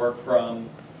framework to work from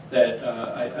that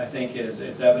I think it's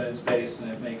evidence-based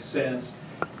and it makes sense.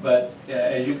 But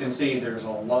as you can see, there's a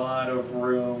lot of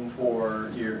room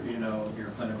for your, you know,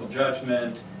 your clinical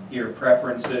judgment, your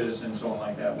preferences, and so on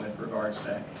like that with regards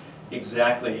to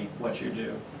exactly what you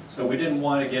do. So we didn't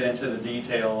want to get into the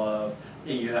detail of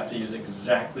you have to use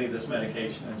exactly this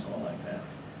medication and so on like that.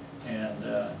 And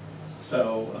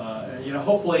you know,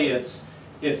 hopefully it's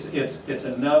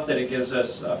enough that it gives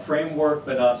us a framework,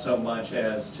 but not so much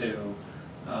as to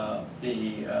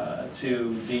be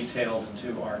too detailed and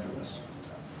too arduous.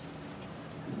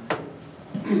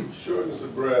 Shortness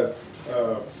of breath.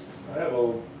 I have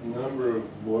a number of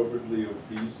morbidly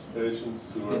obese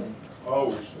patients who are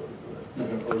always short of breath, you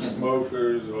know, or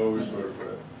smokers who are always short of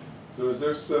breath. So is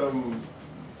there some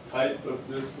type of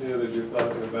dyspnea that you're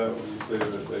talking about when you say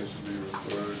that they should be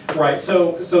referred? Right,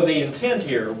 so the intent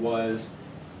here was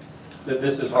that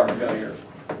this is heart failure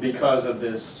because of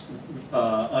this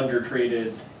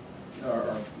undertreated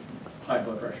or high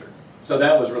blood pressure. So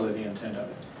that was really the intent of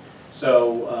it.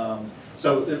 So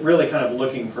so it really kind of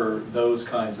looking for those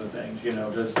kinds of things. You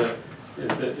know, does the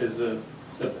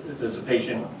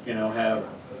patient, you know, have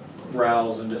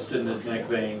rales and distended neck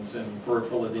veins and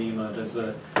peripheral edema? Does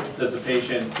the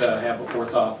patient have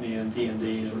orthopnea and P&D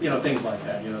and, you know, things like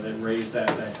that, you know, that raise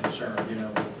that concern, you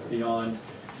know, beyond,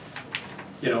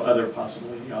 you know, other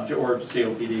possibly, you know, or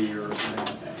COPD or something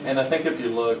like that. And I think if you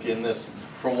look in this,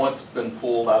 from what's been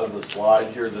pulled out of the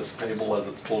slide here, this table as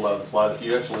it's pulled out of the slide, if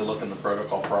you actually look in the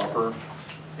protocol proper,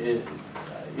 it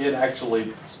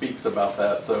actually speaks about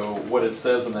that. So what it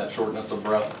says in that shortness of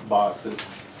breath box is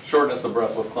shortness of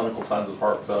breath with clinical signs of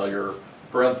heart failure,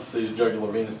 parentheses,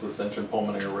 jugular venous distension,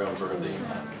 pulmonary rales, or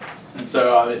edema. And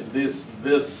so I mean,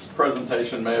 this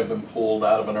presentation may have been pulled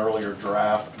out of an earlier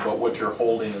draft, but what you're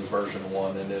holding is version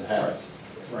 1, and it has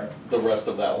the rest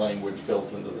of that language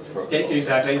built into this protocol.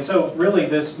 Exactly, and so really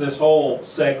this whole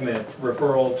segment,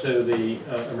 referral to the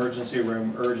emergency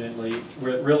room urgently,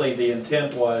 really the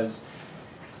intent was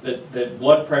that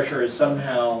blood pressure is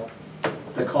somehow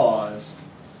the cause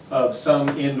of some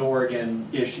end organ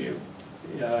issue,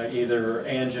 either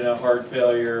angina, heart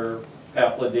failure,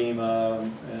 papilledema,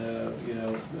 you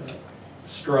know,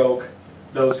 stroke,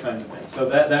 those kinds of things. So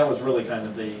that was really kind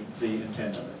of the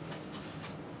intent of it.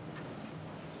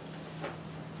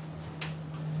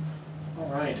 All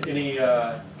right. Any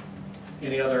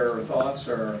other thoughts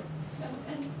or?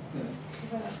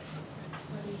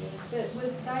 But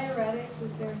with diuretics,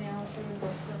 is there now sort of a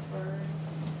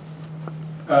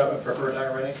preferred? Preferred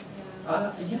diuretic?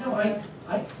 Yeah. You know,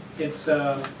 it's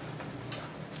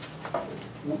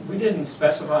we didn't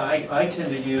specify. I tend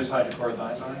to use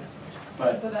hydrochlorothiazide,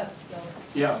 but So that's still.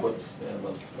 yeah, Most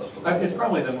of them. it's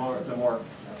probably the more.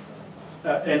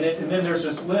 And then there's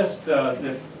this list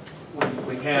that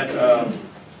we had.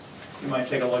 You might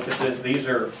take a look at this.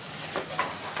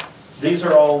 These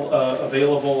are all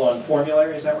available on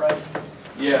formulary. Is that right?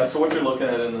 Yeah, so what you're looking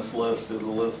at in this list is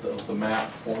a list of the MAP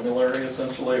formulary,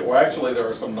 essentially. Or actually, there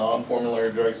are some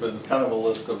non-formulary drugs, but it's kind of a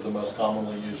list of the most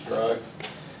commonly used drugs.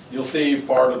 You'll see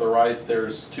far to the right,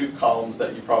 there's 2 columns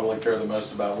that you probably care the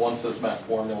most about. One says MAP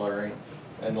formulary,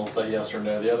 and it'll say yes or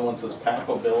no. The other one says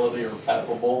PAPability or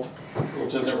PAPable,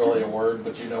 which isn't really a word,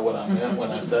 but you know what I meant when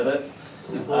I said it.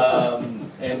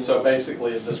 And so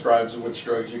basically it describes which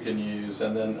drugs you can use,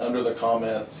 and then under the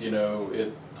comments, you know,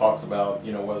 it talks about,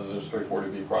 you know, whether there's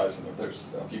 340B pricing, if there's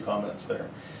a few comments there.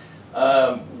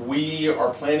 We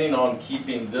are planning on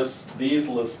keeping these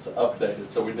lists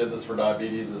updated. So we did this for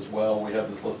diabetes as well. We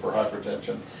have this list for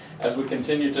hypertension. As we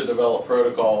continue to develop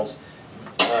protocols,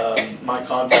 my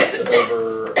contacts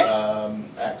over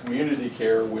at Community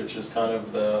Care, which is kind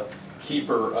of the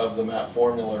keeper of the MAP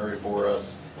formulary for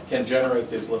us, can generate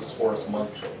these lists for us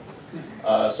monthly.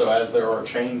 So as there are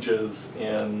changes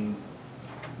in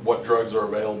what drugs are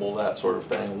available, that sort of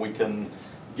thing, we can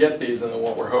get these, and then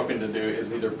what we're hoping to do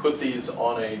is either put these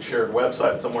on a shared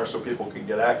website somewhere so people can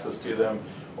get access to them,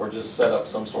 or just set up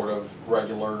some sort of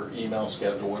regular email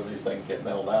schedule where these things get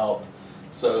emailed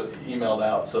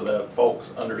out so that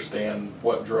folks understand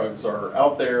what drugs are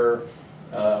out there,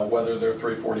 whether they're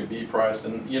 340B priced.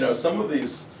 And you know, some of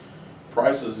these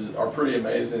prices are pretty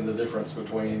amazing, the difference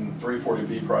between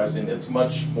 340B pricing. It's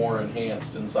much more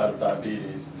enhanced inside of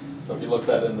diabetes. So if you look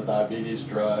at it in the diabetes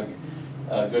drug,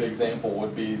 a good example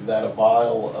would be that a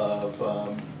vial of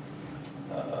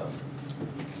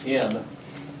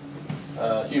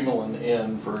Humulin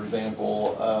N, for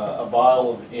example, a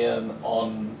vial of N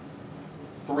on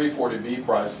 340B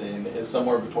pricing is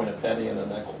somewhere between a penny and a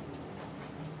nickel,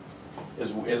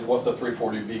 is what the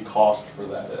 340B cost for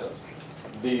that is.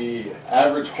 The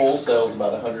average wholesale is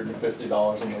about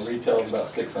 $150 and the retail is about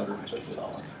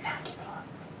 $650.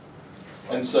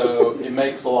 And so it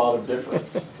makes a lot of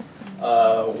difference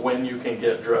when you can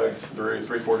get drugs through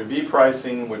 340B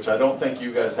pricing, which I don't think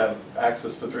you guys have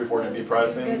access to 340B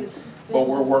pricing, but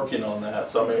we're working on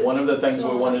that. So I mean, one of the things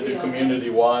we want to do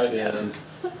community-wide is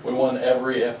we want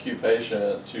every FQ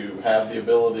patient to have the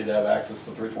ability to have access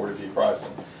to 340B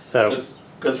pricing. So,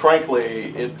 because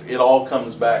frankly, it all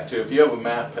comes back to, if you have a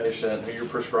MAP patient who you're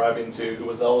prescribing to who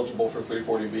was eligible for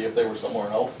 340B if they were somewhere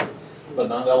else, but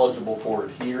not eligible for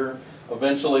it here,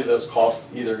 eventually those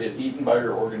costs either get eaten by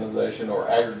your organization or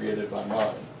aggregated by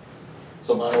mine.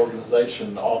 So my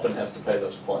organization often has to pay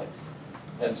those claims.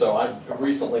 And so I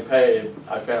recently paid,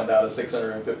 I found out, a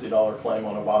 $650 claim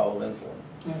on a vial of insulin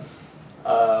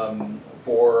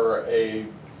for a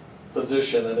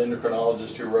physician, an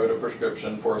endocrinologist who wrote a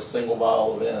prescription for a single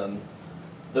vial of N.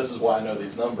 This is why I know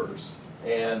these numbers.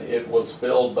 And it was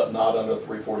filled but not under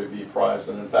 340B price,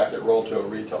 and in fact it rolled to a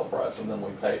retail price and then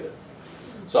we paid it.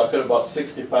 So I could have bought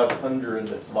 6,500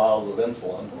 vials of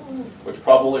insulin, which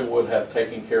probably would have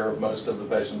taken care of most of the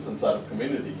patients inside of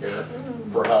community care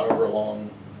for however long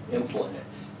insulin.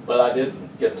 But I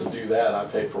didn't get to do that, I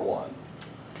paid for one.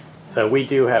 so we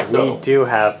do have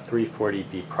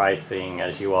 340B pricing.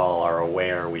 As you all are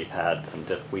aware, we've had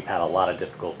a lot of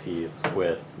difficulties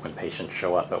with when patients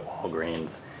show up at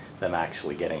Walgreens, them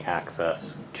actually getting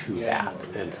access to that.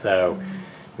 And so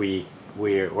we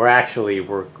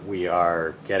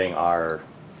are getting our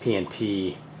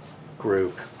P&T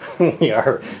group, we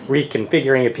are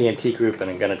reconfiguring a P&T group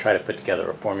and I'm going to try to put together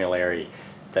a formulary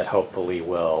that hopefully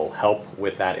will help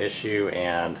with that issue.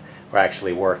 And we're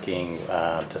actually working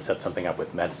to set something up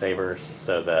with MedSavers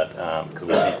so that, because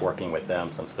we think working with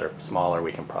them, since they're smaller,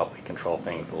 we can probably control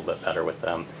things a little bit better with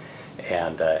them.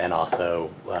 And also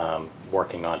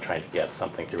working on trying to get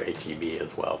something through HEB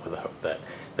as well, with the hope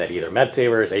that either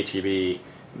MedSavers, HEB,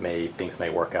 things may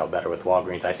work out better with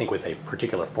Walgreens. I think with a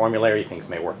particular formulary, things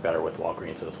may work better with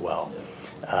Walgreens as well.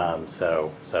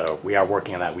 So we are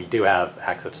working on that. We do have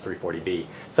access to 340B.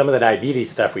 Some of the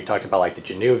diabetes stuff we talked about, like the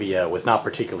Januvia, was not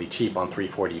particularly cheap on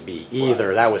 340B either.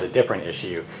 Right. That was a different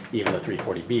issue. Even the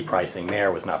 340B pricing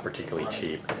there was not particularly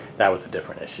cheap. That was a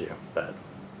different issue. But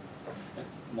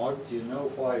Mark, do you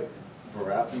know why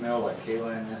verapamil, like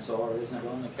K-Line SR, isn't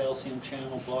on the calcium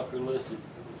channel blocker list?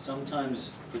 It's sometimes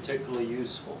particularly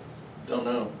useful. Don't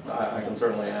know. I can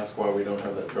certainly ask why we don't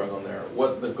have that drug on there.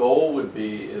 What the goal would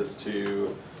be is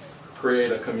to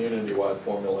create a community-wide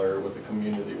formulary with a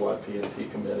community-wide P&T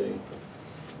committee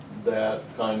that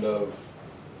kind of,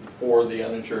 for the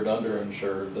uninsured,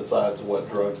 underinsured, decides what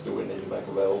drugs do we need to make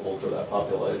available to that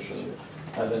population,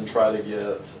 and then try to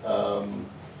get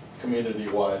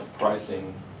community-wide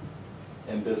pricing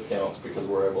and discounts because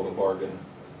we're able to bargain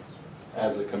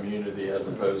as a community as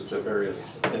opposed to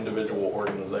various individual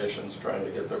organizations trying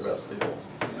to get their best deals.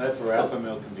 That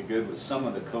verapamil can be good with some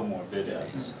of the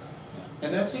comorbidities. Yeah.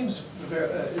 And that seems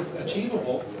is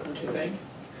achievable, don't you think?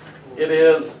 It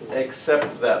is,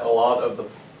 except that a lot of the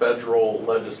federal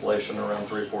legislation around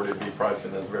 340B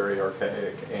pricing is very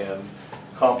archaic and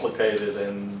complicated,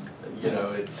 and you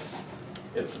know, it's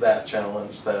that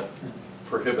challenge that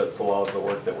prohibits a lot of the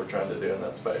work that we're trying to do in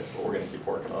that space, but we're going to keep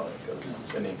working on it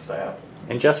because it needs to happen.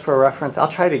 And just for reference, I'll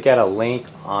try to get a link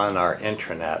on our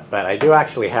intranet, but I do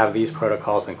actually have these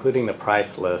protocols, including the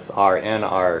price lists, are in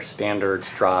our standards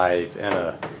drive in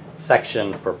a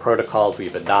section for protocols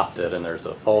we've adopted, and there's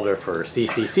a folder for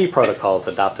CCC protocols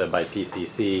adopted by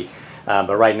PCC.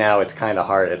 But right now it's kind of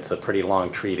hard. It's a pretty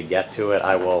long tree to get to it.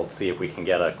 I will see if we can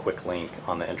get a quick link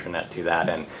on the intranet to that,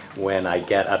 and when I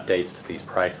get updates to these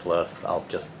price lists, I'll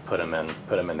just put them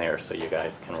in there so you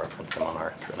guys can reference them on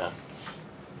our intranet.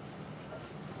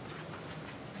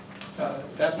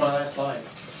 That's my last slide.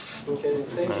 Okay,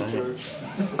 thank you, George.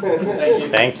 Thank you.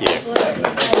 Thank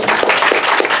you.